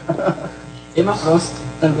 Emma Frost,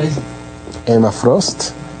 tal vez. Emma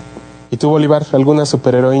Frost. ¿Y tú, Bolívar? ¿Alguna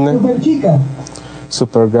superheroína? Superchica.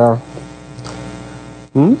 Supergirl.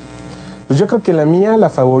 Pues yo creo que la mía, la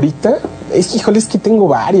favorita, híjole, es que tengo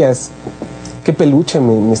varias. Qué peluche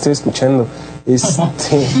me estoy escuchando.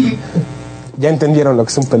 Ya entendieron lo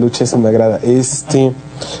que es un peluche, eso me agrada.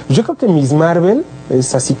 Yo creo que Miss Marvel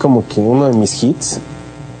es así como que uno de mis hits.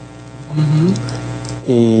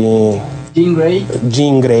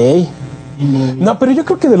 Jean Grey. No, pero yo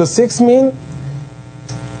creo que de los X-Men,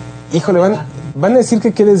 híjole, van a decir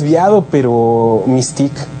que qué desviado, pero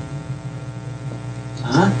Mystique.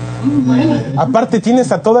 Bueno. Aparte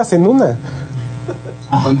tienes a todas en una.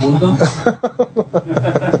 Buen punto.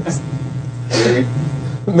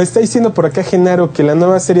 Me está diciendo por acá Genaro que la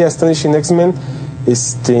nueva serie de Astonishing X-Men,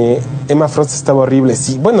 Emma Frost estaba horrible.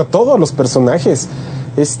 Sí, bueno, todos los personajes.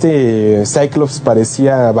 Cyclops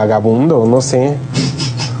parecía vagabundo, no sé.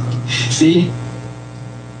 Sí.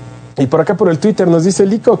 Y por acá por el Twitter nos dice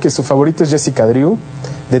Lico que su favorito es Jessica Drew.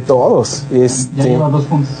 De todos. Ya lleva 2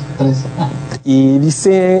 puntos, 3. Y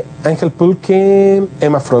dice Ángel Pool que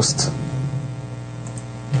Emma Frost.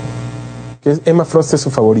 Que Emma Frost es su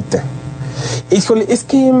favorita. Híjole, es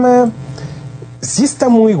que Emma sí está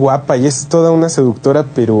muy guapa y es toda una seductora,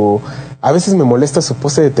 pero a veces me molesta su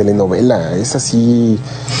pose de telenovela. Es así.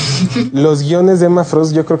 Los guiones de Emma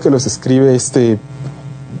Frost yo creo que los escribe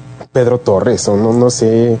Pedro Torres o no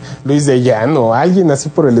sé, Luis de Llano, alguien así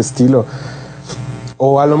por el estilo.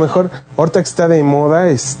 O a lo mejor, ahorita que está de moda,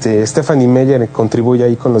 Stephanie Meyer contribuye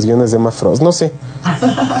ahí con los guiones de Emma Frost. No sé.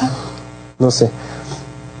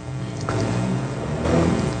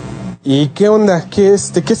 ¿Y qué onda? ¿Qué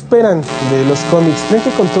esperan de los cómics? ¿Creen que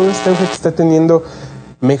con todo este auge que está teniendo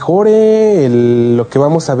mejore lo que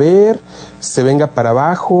vamos a ver? ¿Se venga para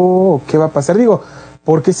abajo? ¿O qué va a pasar? Digo,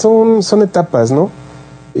 porque son etapas, ¿no?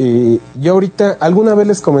 Yo ahorita, alguna vez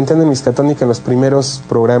les comenté en Miskatonic en los primeros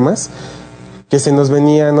programas que se nos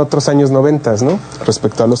venían otros años 90, ¿no?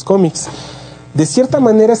 Respecto a los cómics. De cierta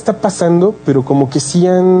manera está pasando, pero como que sí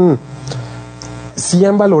han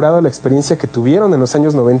valorado la experiencia que tuvieron en los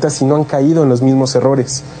años 90 y no han caído en los mismos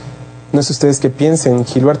errores. No sé ustedes qué piensen.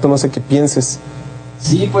 Gilberto, no sé qué pienses.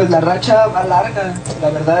 Sí, pues la racha va larga. La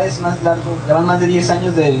verdad es más largo. Llevan más de 10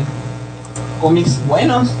 años de cómics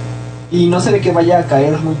buenos y no se ve que vaya a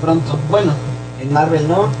caer muy pronto. Bueno, en Marvel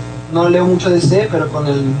no leo mucho de DC, pero con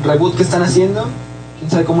el reboot que están haciendo, quién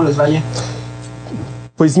sabe cómo les vaya.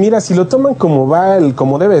 Pues mira, si lo toman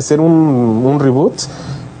como debe ser un reboot,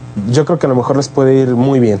 yo creo que a lo mejor les puede ir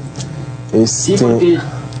muy bien. Sí, porque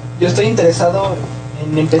yo estoy interesado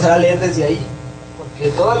en empezar a leer desde ahí, porque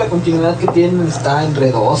toda la continuidad que tienen está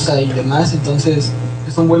enredosa y demás, entonces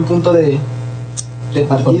es un buen punto de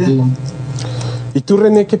partida. ¿Y tú,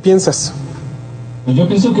 René, qué piensas? Pues yo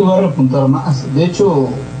pienso que va a repuntar más. De hecho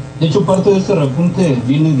parte de este repunte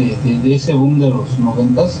viene de ese boom de los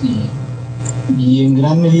 90s y en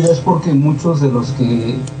gran medida es porque muchos de los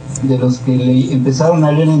que empezaron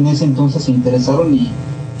a leer en ese entonces se interesaron y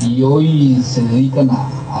y hoy se dedican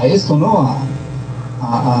a esto, ¿no?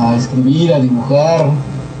 A escribir, a dibujar,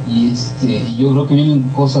 y yo creo que vienen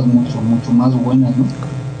cosas mucho más buenas, ¿no?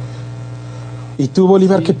 ¿Y tú,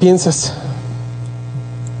 Bolívar, qué piensas?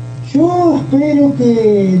 Yo espero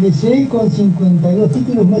que DC con 52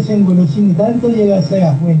 títulos no se engolosine tanto y haga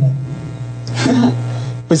sagas buenas.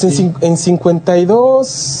 Pues en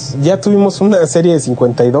 52 ya tuvimos una serie de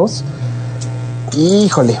 52.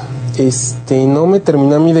 Híjole, no me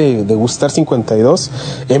terminó a mí de gustar 52.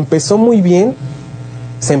 Empezó muy bien,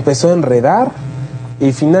 se empezó a enredar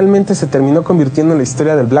y finalmente se terminó convirtiendo en la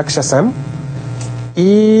historia del Black Shazam.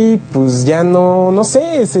 Y pues ya no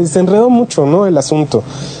sé, se enredó mucho, ¿no? El asunto.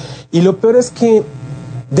 Y lo peor es que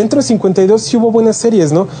dentro de 52 sí hubo buenas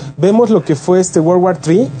series, ¿no? Vemos lo que fue World War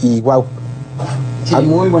III y wow. Sí,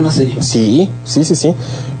 muy buena serie. Sí.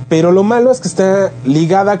 Pero lo malo es que está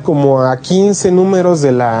ligada como a 15 números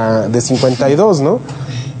de 52, ¿no?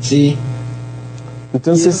 Sí.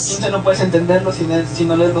 Entonces, y esos 15 no puedes entenderlos si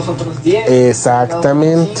no lees los otros 10.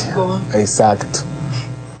 Exactamente. Exacto.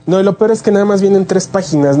 No, y lo peor es que nada más vienen 3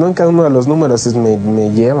 páginas, ¿no? En cada uno de los números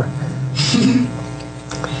me lleva.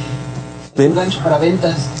 Un gancho para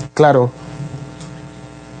ventas. Claro.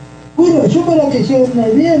 Bueno, yo para que se hagan una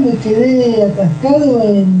idea me quedé atascado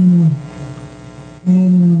en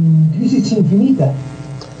Crisis Infinita.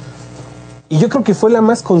 Y yo creo que fue la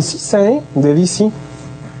más concisa, de DC.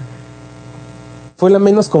 Fue la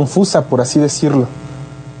menos confusa, por así decirlo.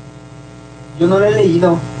 Yo no la he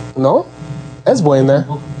leído. ¿No? Es buena.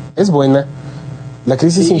 La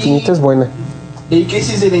Crisis Infinita es buena. Leí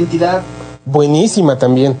Crisis de Identidad. Buenísima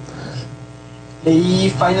también.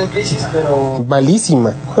 Leí Final Crisis, pero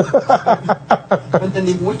malísima. No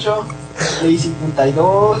entendí mucho. Leí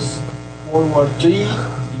 52, World War III,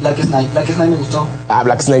 Black Knight. Black Knight me gustó.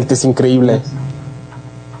 Black Knight es increíble.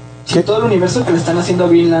 Sí, todo el universo que le están haciendo a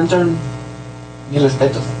Green Lantern, mis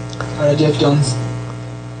respetos para Jeff Jones.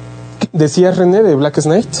 ¿Decías, René, de Black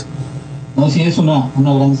Knight? No, sí, es una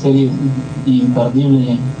gran serie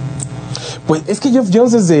imperdible. Pues es que Jeff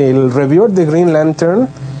Jones desde el reviewer de Green Lantern,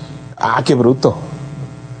 qué bruto.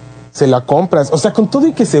 Se la compras. O sea, con todo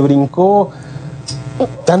y que se brincó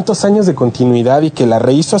tantos años de continuidad y que la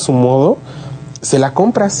rehizo a su modo, se la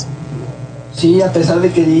compras. Sí, a pesar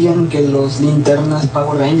de que digan que los linternas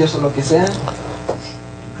Power Rangers o lo que sea,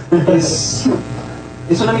 es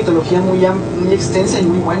una mitología muy extensa y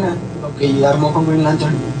muy buena lo que armó con Green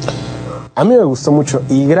Lantern. A mí me gustó mucho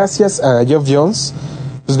y gracias a Geoff Johns,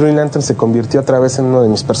 pues Green Lantern se convirtió otra vez en uno de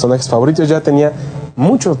mis personajes favoritos. Ya tenía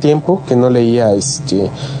mucho tiempo que no leía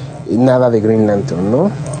nada de Green Lantern, ¿no?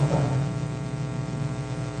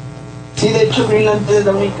 Sí, de hecho Green Lantern es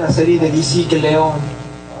la única serie de DC que leo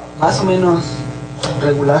más o menos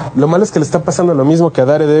regular. Lo malo es que le está pasando lo mismo que a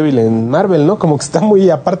Daredevil en Marvel, ¿no? Como que está muy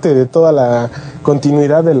aparte de toda la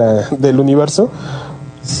continuidad del universo.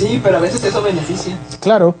 Sí, pero a veces eso beneficia.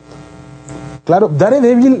 Claro,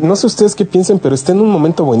 Daredevil, no sé ustedes qué piensen, pero está en un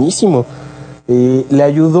momento buenísimo. Le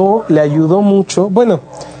ayudó mucho. Bueno,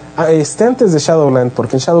 antes de Shadowland,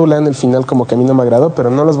 porque en Shadowland el final como que a mí no me agradó,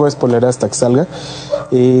 pero no los voy a spoiler hasta que salga.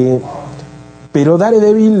 Pero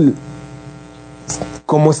Daredevil,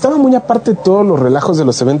 como estaba muy aparte de todos los relajos de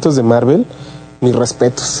los eventos de Marvel, mis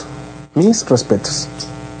respetos. Sí,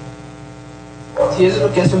 eso es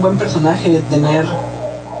lo que hace un buen personaje,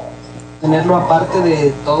 tenerlo aparte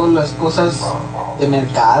de todas las cosas de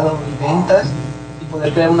mercado y ventas y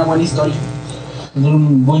poder crear una buena historia. Tener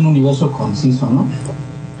un buen universo conciso, ¿no?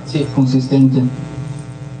 Sí. Consistente.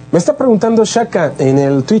 Me está preguntando Shaka en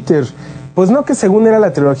el Twitter, pues no, que según era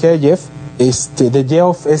la trilogía de Jeff, de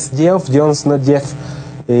Geoff, es Geoff Johns, no Jeff.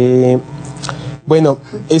 Bueno,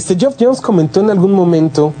 Geoff Johns comentó en algún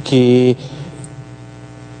momento que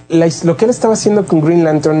lo que él estaba haciendo con Green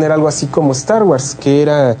Lantern era algo así como Star Wars, que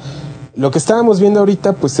era lo que estábamos viendo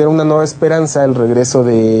ahorita, pues era una nueva esperanza, el regreso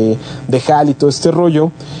de Hal y todo este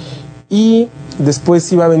rollo, y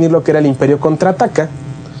después iba a venir lo que era el Imperio Contraataca,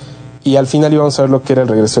 y al final íbamos a ver lo que era el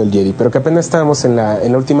regreso del Jedi, pero que apenas estábamos en la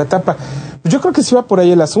última etapa. Yo creo que sí va por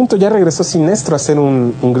ahí el asunto. Ya regresó Sinestro a hacer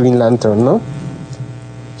un Green Lantern, ¿no?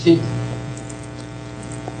 Sí.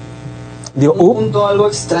 Digo, un punto algo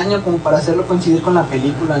extraño como para hacerlo coincidir con la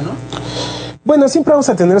película, ¿no? Bueno, siempre vamos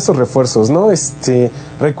a tener esos refuerzos, ¿no?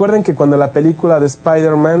 Recuerden que cuando la película de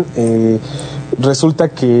Spider-Man, resulta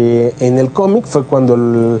que en el cómic fue cuando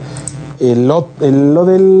lo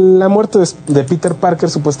de la muerte de Peter Parker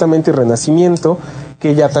supuestamente y renacimiento,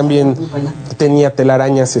 que ya también tenía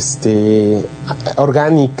telarañas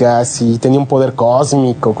orgánicas y tenía un poder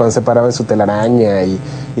cósmico cuando se paraba en su telaraña y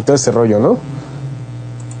todo ese rollo, ¿no?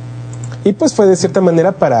 Y pues fue de cierta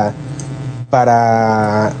manera para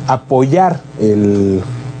para apoyar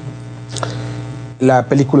la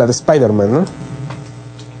película de Spider-Man, ¿no?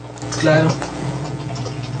 Claro.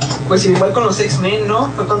 Pues igual con los X-Men, ¿no?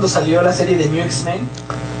 Fue cuando salió la serie de New X-Men.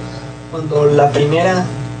 Cuando la primera,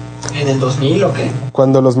 en el 2000 o qué.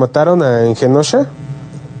 Cuando los mataron en Genosha.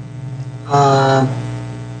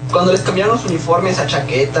 Cuando les cambiaron los uniformes a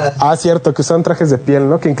chaquetas. Cierto, que usaban trajes de piel,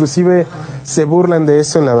 ¿no? Que inclusive se burlan de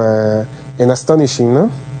eso en Astonishing, ¿no?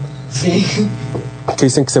 Sí. Que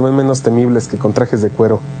dicen que se ven menos temibles que con trajes de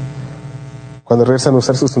cuero cuando regresan a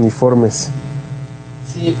usar sus uniformes.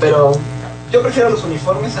 Sí, pero yo prefiero los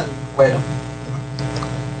uniformes al cuero.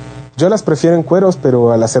 Yo las prefiero en cueros,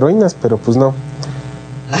 pero a las heroínas, pero pues no.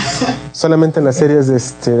 Solamente en las series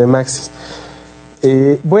de Maxi.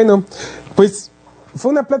 Bueno, pues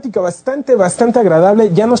fue una plática bastante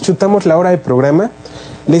agradable. Ya nos chutamos la hora de programa.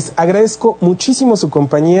 Les agradezco muchísimo su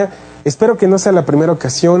compañía. Espero que no sea la primera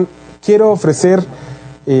ocasión. Quiero ofrecer,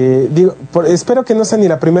 espero que no sea ni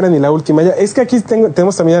la primera ni la última. Es que aquí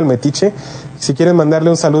tenemos también al Metiche. Si quieren mandarle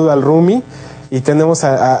un saludo al Rumi. Y tenemos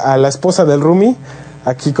a la esposa del Rumi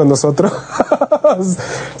aquí con nosotros.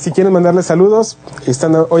 Si quieren mandarle saludos,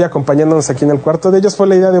 están hoy acompañándonos aquí en el cuarto de ellos. Fue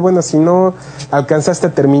la idea de, bueno, si no alcanzaste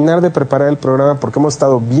a terminar de preparar el programa, porque hemos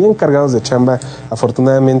estado bien cargados de chamba,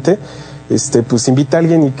 afortunadamente, pues invita a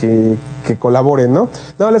alguien y que colabore, ¿no?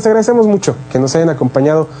 No, les agradecemos mucho que nos hayan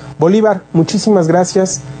acompañado. Bolívar, muchísimas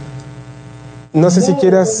gracias. No sé si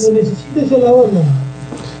quieras...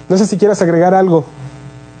 No sé si quieras agregar algo.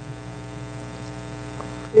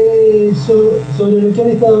 ¿Sobre lo que han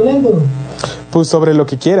estado hablando? Pues sobre lo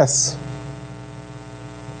que quieras.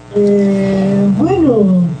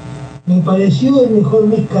 Bueno, me pareció el mejor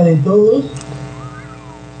mezcla de todos,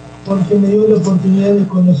 porque me dio la oportunidad de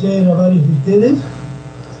conocer a varios de ustedes,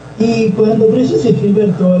 y cuando precise,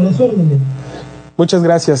 Gilberto, a las órdenes. Muchas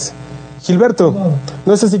gracias. Gilberto,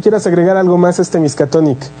 no sé si quieras agregar algo más a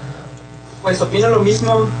Miskatonic. Pues opino lo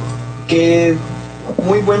mismo, que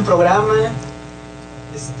muy buen programa,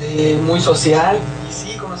 muy social, y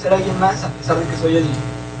sí, conocer a alguien más, a pesar de que soy el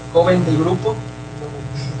joven del grupo.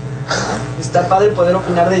 Está padre poder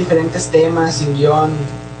opinar de diferentes temas, sin guión.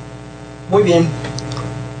 Muy bien.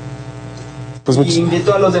 Pues y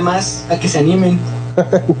invito a los demás a que se animen.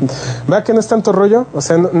 ¿Va que no es tanto rollo? O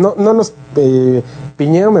sea, no los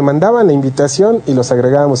piñeo, me mandaban la invitación y los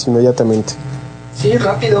agregábamos inmediatamente. Sí,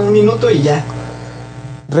 rápido, 1 minuto y ya.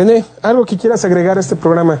 René, ¿algo que quieras agregar a este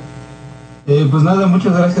programa? Pues nada,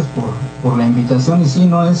 muchas gracias por la invitación. Y sí,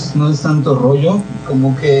 no es tanto rollo,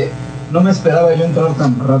 como que no me esperaba yo entrar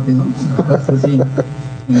tan rápido, así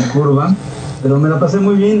en curva, pero me la pasé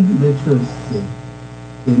muy bien. De hecho,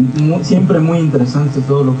 siempre muy interesante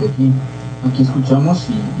todo lo que aquí escuchamos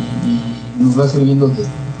y nos va sirviendo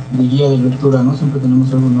de guía de lectura, ¿no? Siempre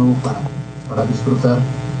tenemos algo nuevo para disfrutar.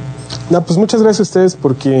 No, pues muchas gracias a ustedes,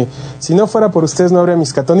 porque si no fuera por ustedes no habría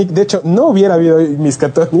Miskatonic. De hecho, no hubiera habido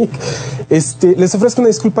Miskatonic. Les ofrezco una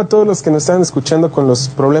disculpa a todos los que nos estaban escuchando con los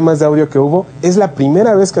problemas de audio que hubo. Es la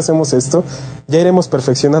primera vez que hacemos esto. Ya iremos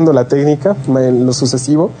perfeccionando la técnica en lo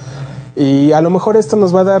sucesivo. Y a lo mejor esto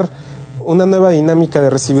nos va a dar una nueva dinámica de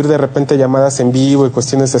recibir de repente llamadas en vivo y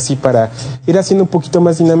cuestiones así, para ir haciendo un poquito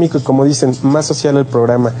más dinámico y, como dicen, más social el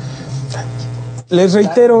programa. Les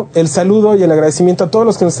reitero el saludo y el agradecimiento a todos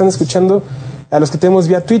los que nos están escuchando, a los que tenemos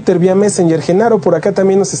vía Twitter, vía Messenger. Genaro por acá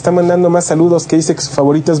también nos está mandando más saludos, que dice que su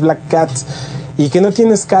favorito es Black Cat y que no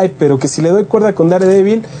tiene Skype, pero que si le doy cuerda con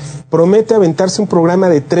Daredevil promete aventarse un programa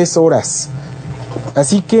de 3 horas.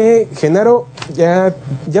 Así que, Genaro, ya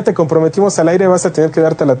te comprometimos al aire. Vas a tener que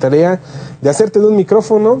darte la tarea de hacerte de un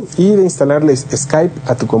micrófono y de instalarle Skype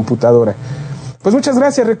a tu computadora. Pues muchas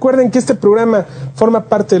gracias. Recuerden que este programa forma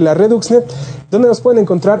parte de la Reduxnet, donde nos pueden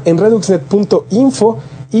encontrar en reduxnet.info,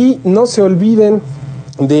 y no se olviden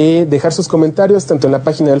de dejar sus comentarios tanto en la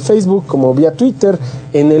página del Facebook como vía Twitter,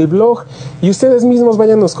 en el blog, y ustedes mismos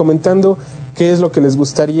váyanos comentando qué es lo que les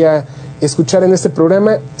gustaría escuchar en este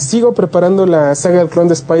programa. Sigo preparando la saga del clon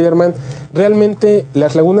de Spider-Man. Realmente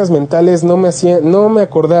las lagunas mentales no me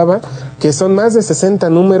acordaba que son más de 60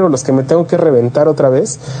 números los que me tengo que reventar otra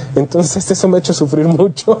vez. Entonces eso me ha hecho sufrir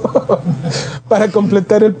mucho para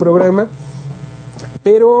completar el programa.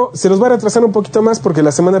 Pero se los va a retrasar un poquito más, porque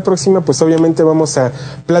la semana próxima pues obviamente vamos a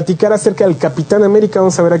platicar acerca del Capitán América.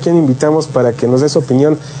 Vamos a ver a quién invitamos para que nos dé su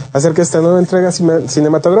opinión acerca de esta nueva entrega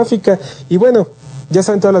cinematográfica. Y bueno, ya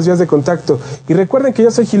saben todas las vías de contacto. Y recuerden que yo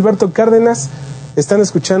soy Gilberto Cárdenas. Están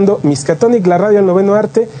escuchando Miskatonic, la radio del noveno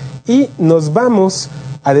arte. Y nos vamos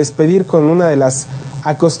a despedir con una de las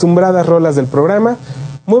acostumbradas rolas del programa.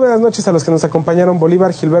 Muy buenas noches a los que nos acompañaron.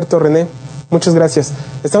 Bolívar, Gilberto, René, muchas gracias.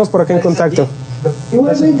 Estamos por acá en contacto.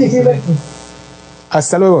 Igualmente, Gilberto.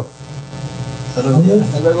 Hasta luego. Hasta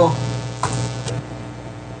luego.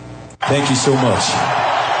 Thank you so much.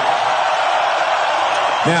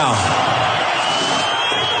 Now,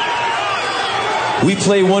 we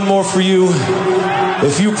play one more for you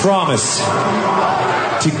if you promise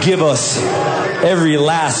to give us every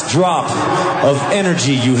last drop of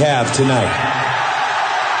energy you have tonight.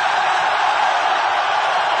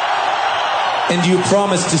 And you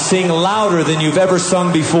promise to sing louder than you've ever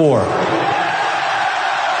sung before.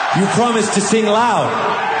 You promise to sing loud.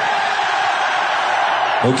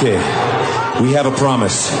 Okay, we have a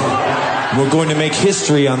promise. We're going to make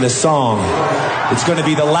history on this song. It's going to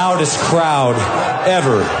be the loudest crowd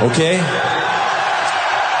ever, okay?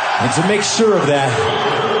 And to make sure of that,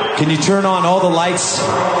 can you turn on all the lights?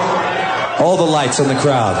 All the lights on the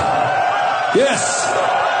crowd. Yes!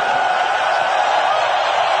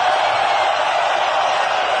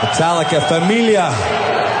 Metallica Familia.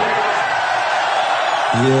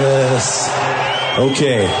 Yes.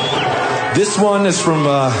 Okay. This one is from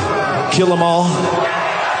Kill 'Em All,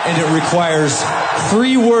 and it requires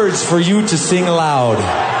 3 words for you to sing loud.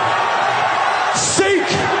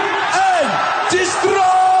 Seek and destroy!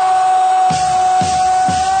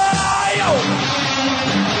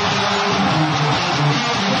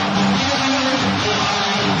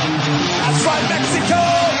 That's right, Mexico!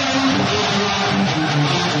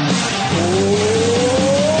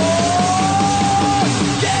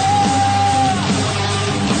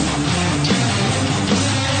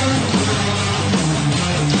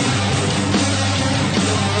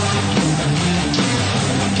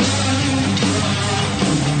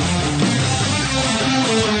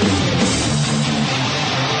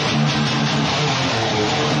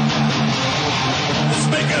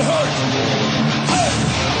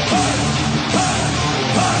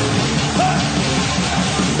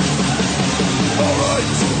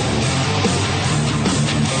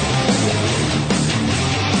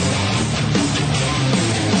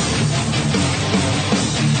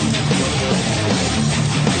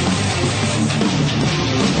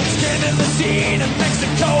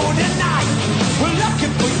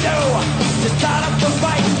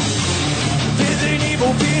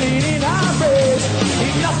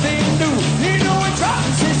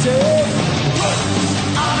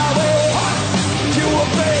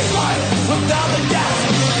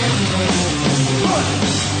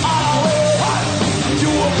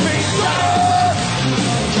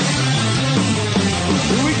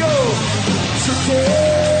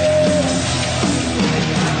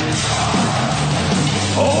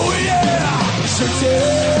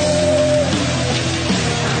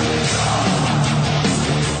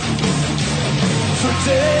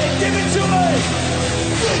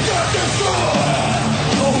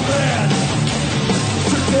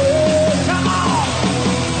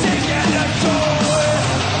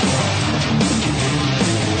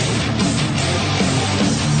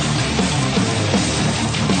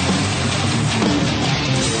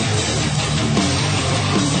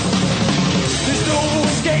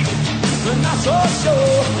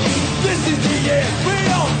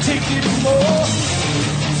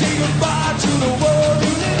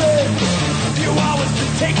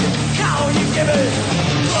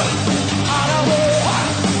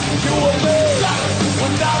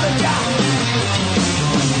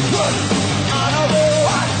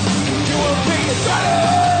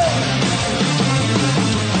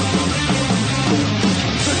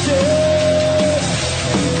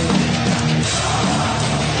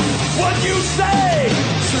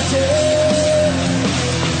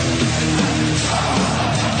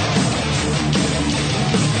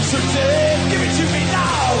 Give it to me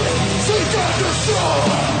now, so you can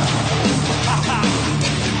destroy.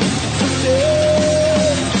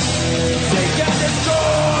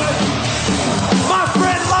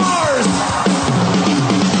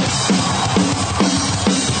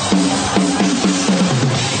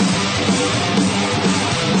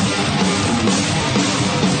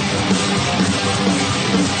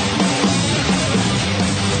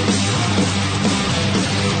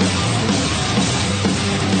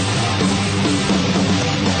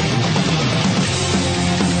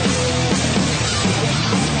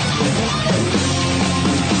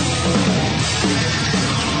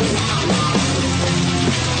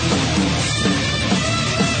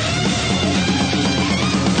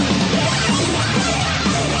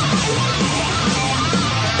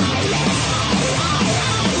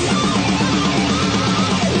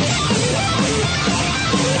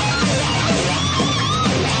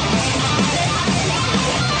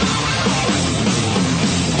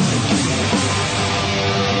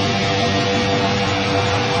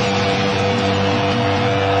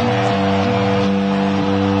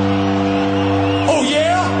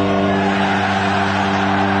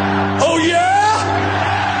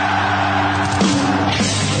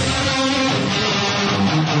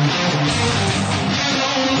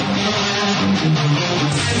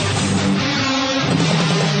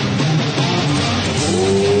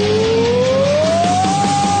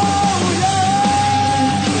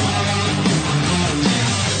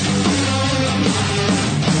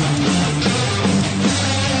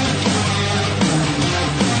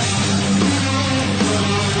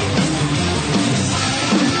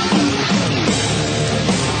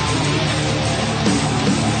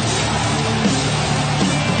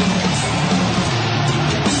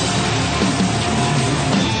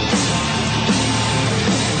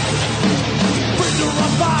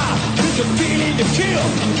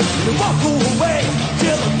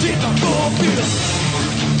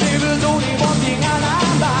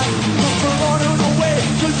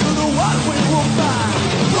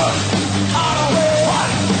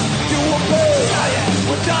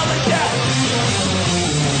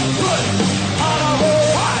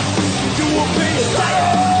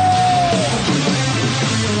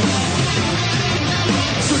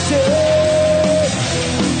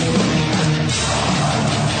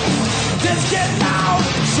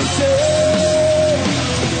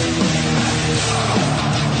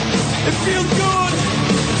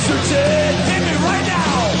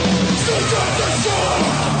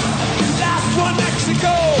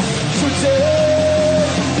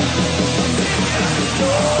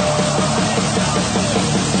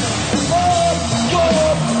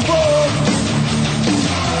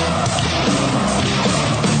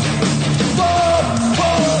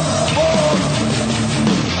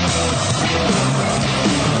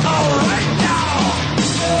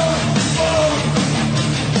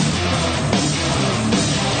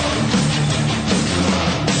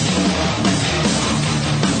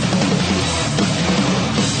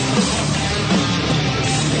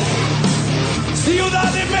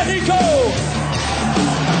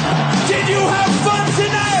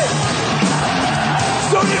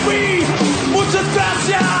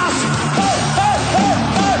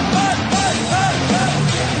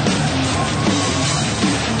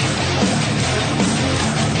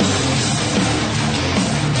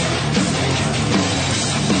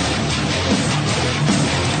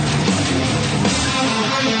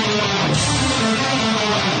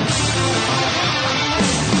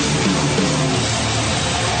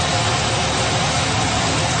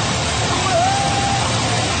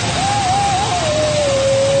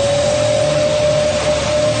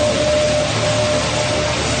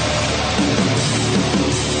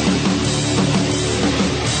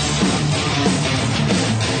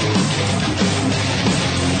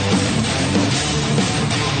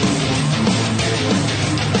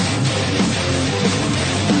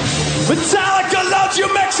 Metallica loves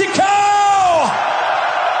you, Mexico!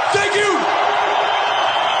 Thank you!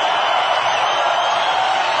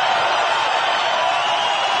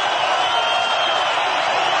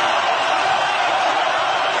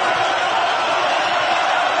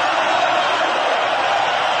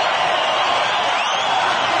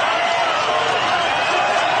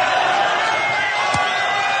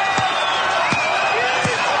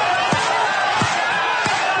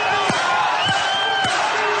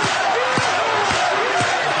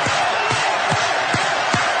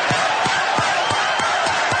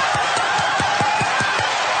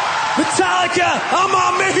 Metallica, I'm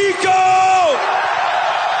on Mexico!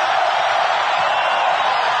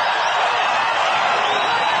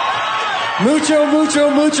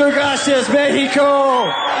 Muchas gracias, México.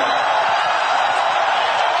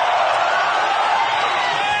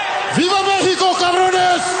 ¡Viva México,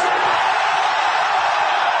 cabrones!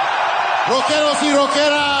 Rockeros y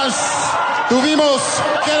rockeras, tuvimos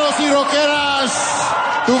rockeros y rockeras,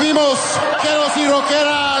 tuvimos rockeros y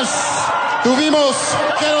rockeras, tuvimos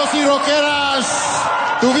rockeros y rockeras,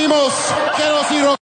 tuvimos rockeros y rockeras.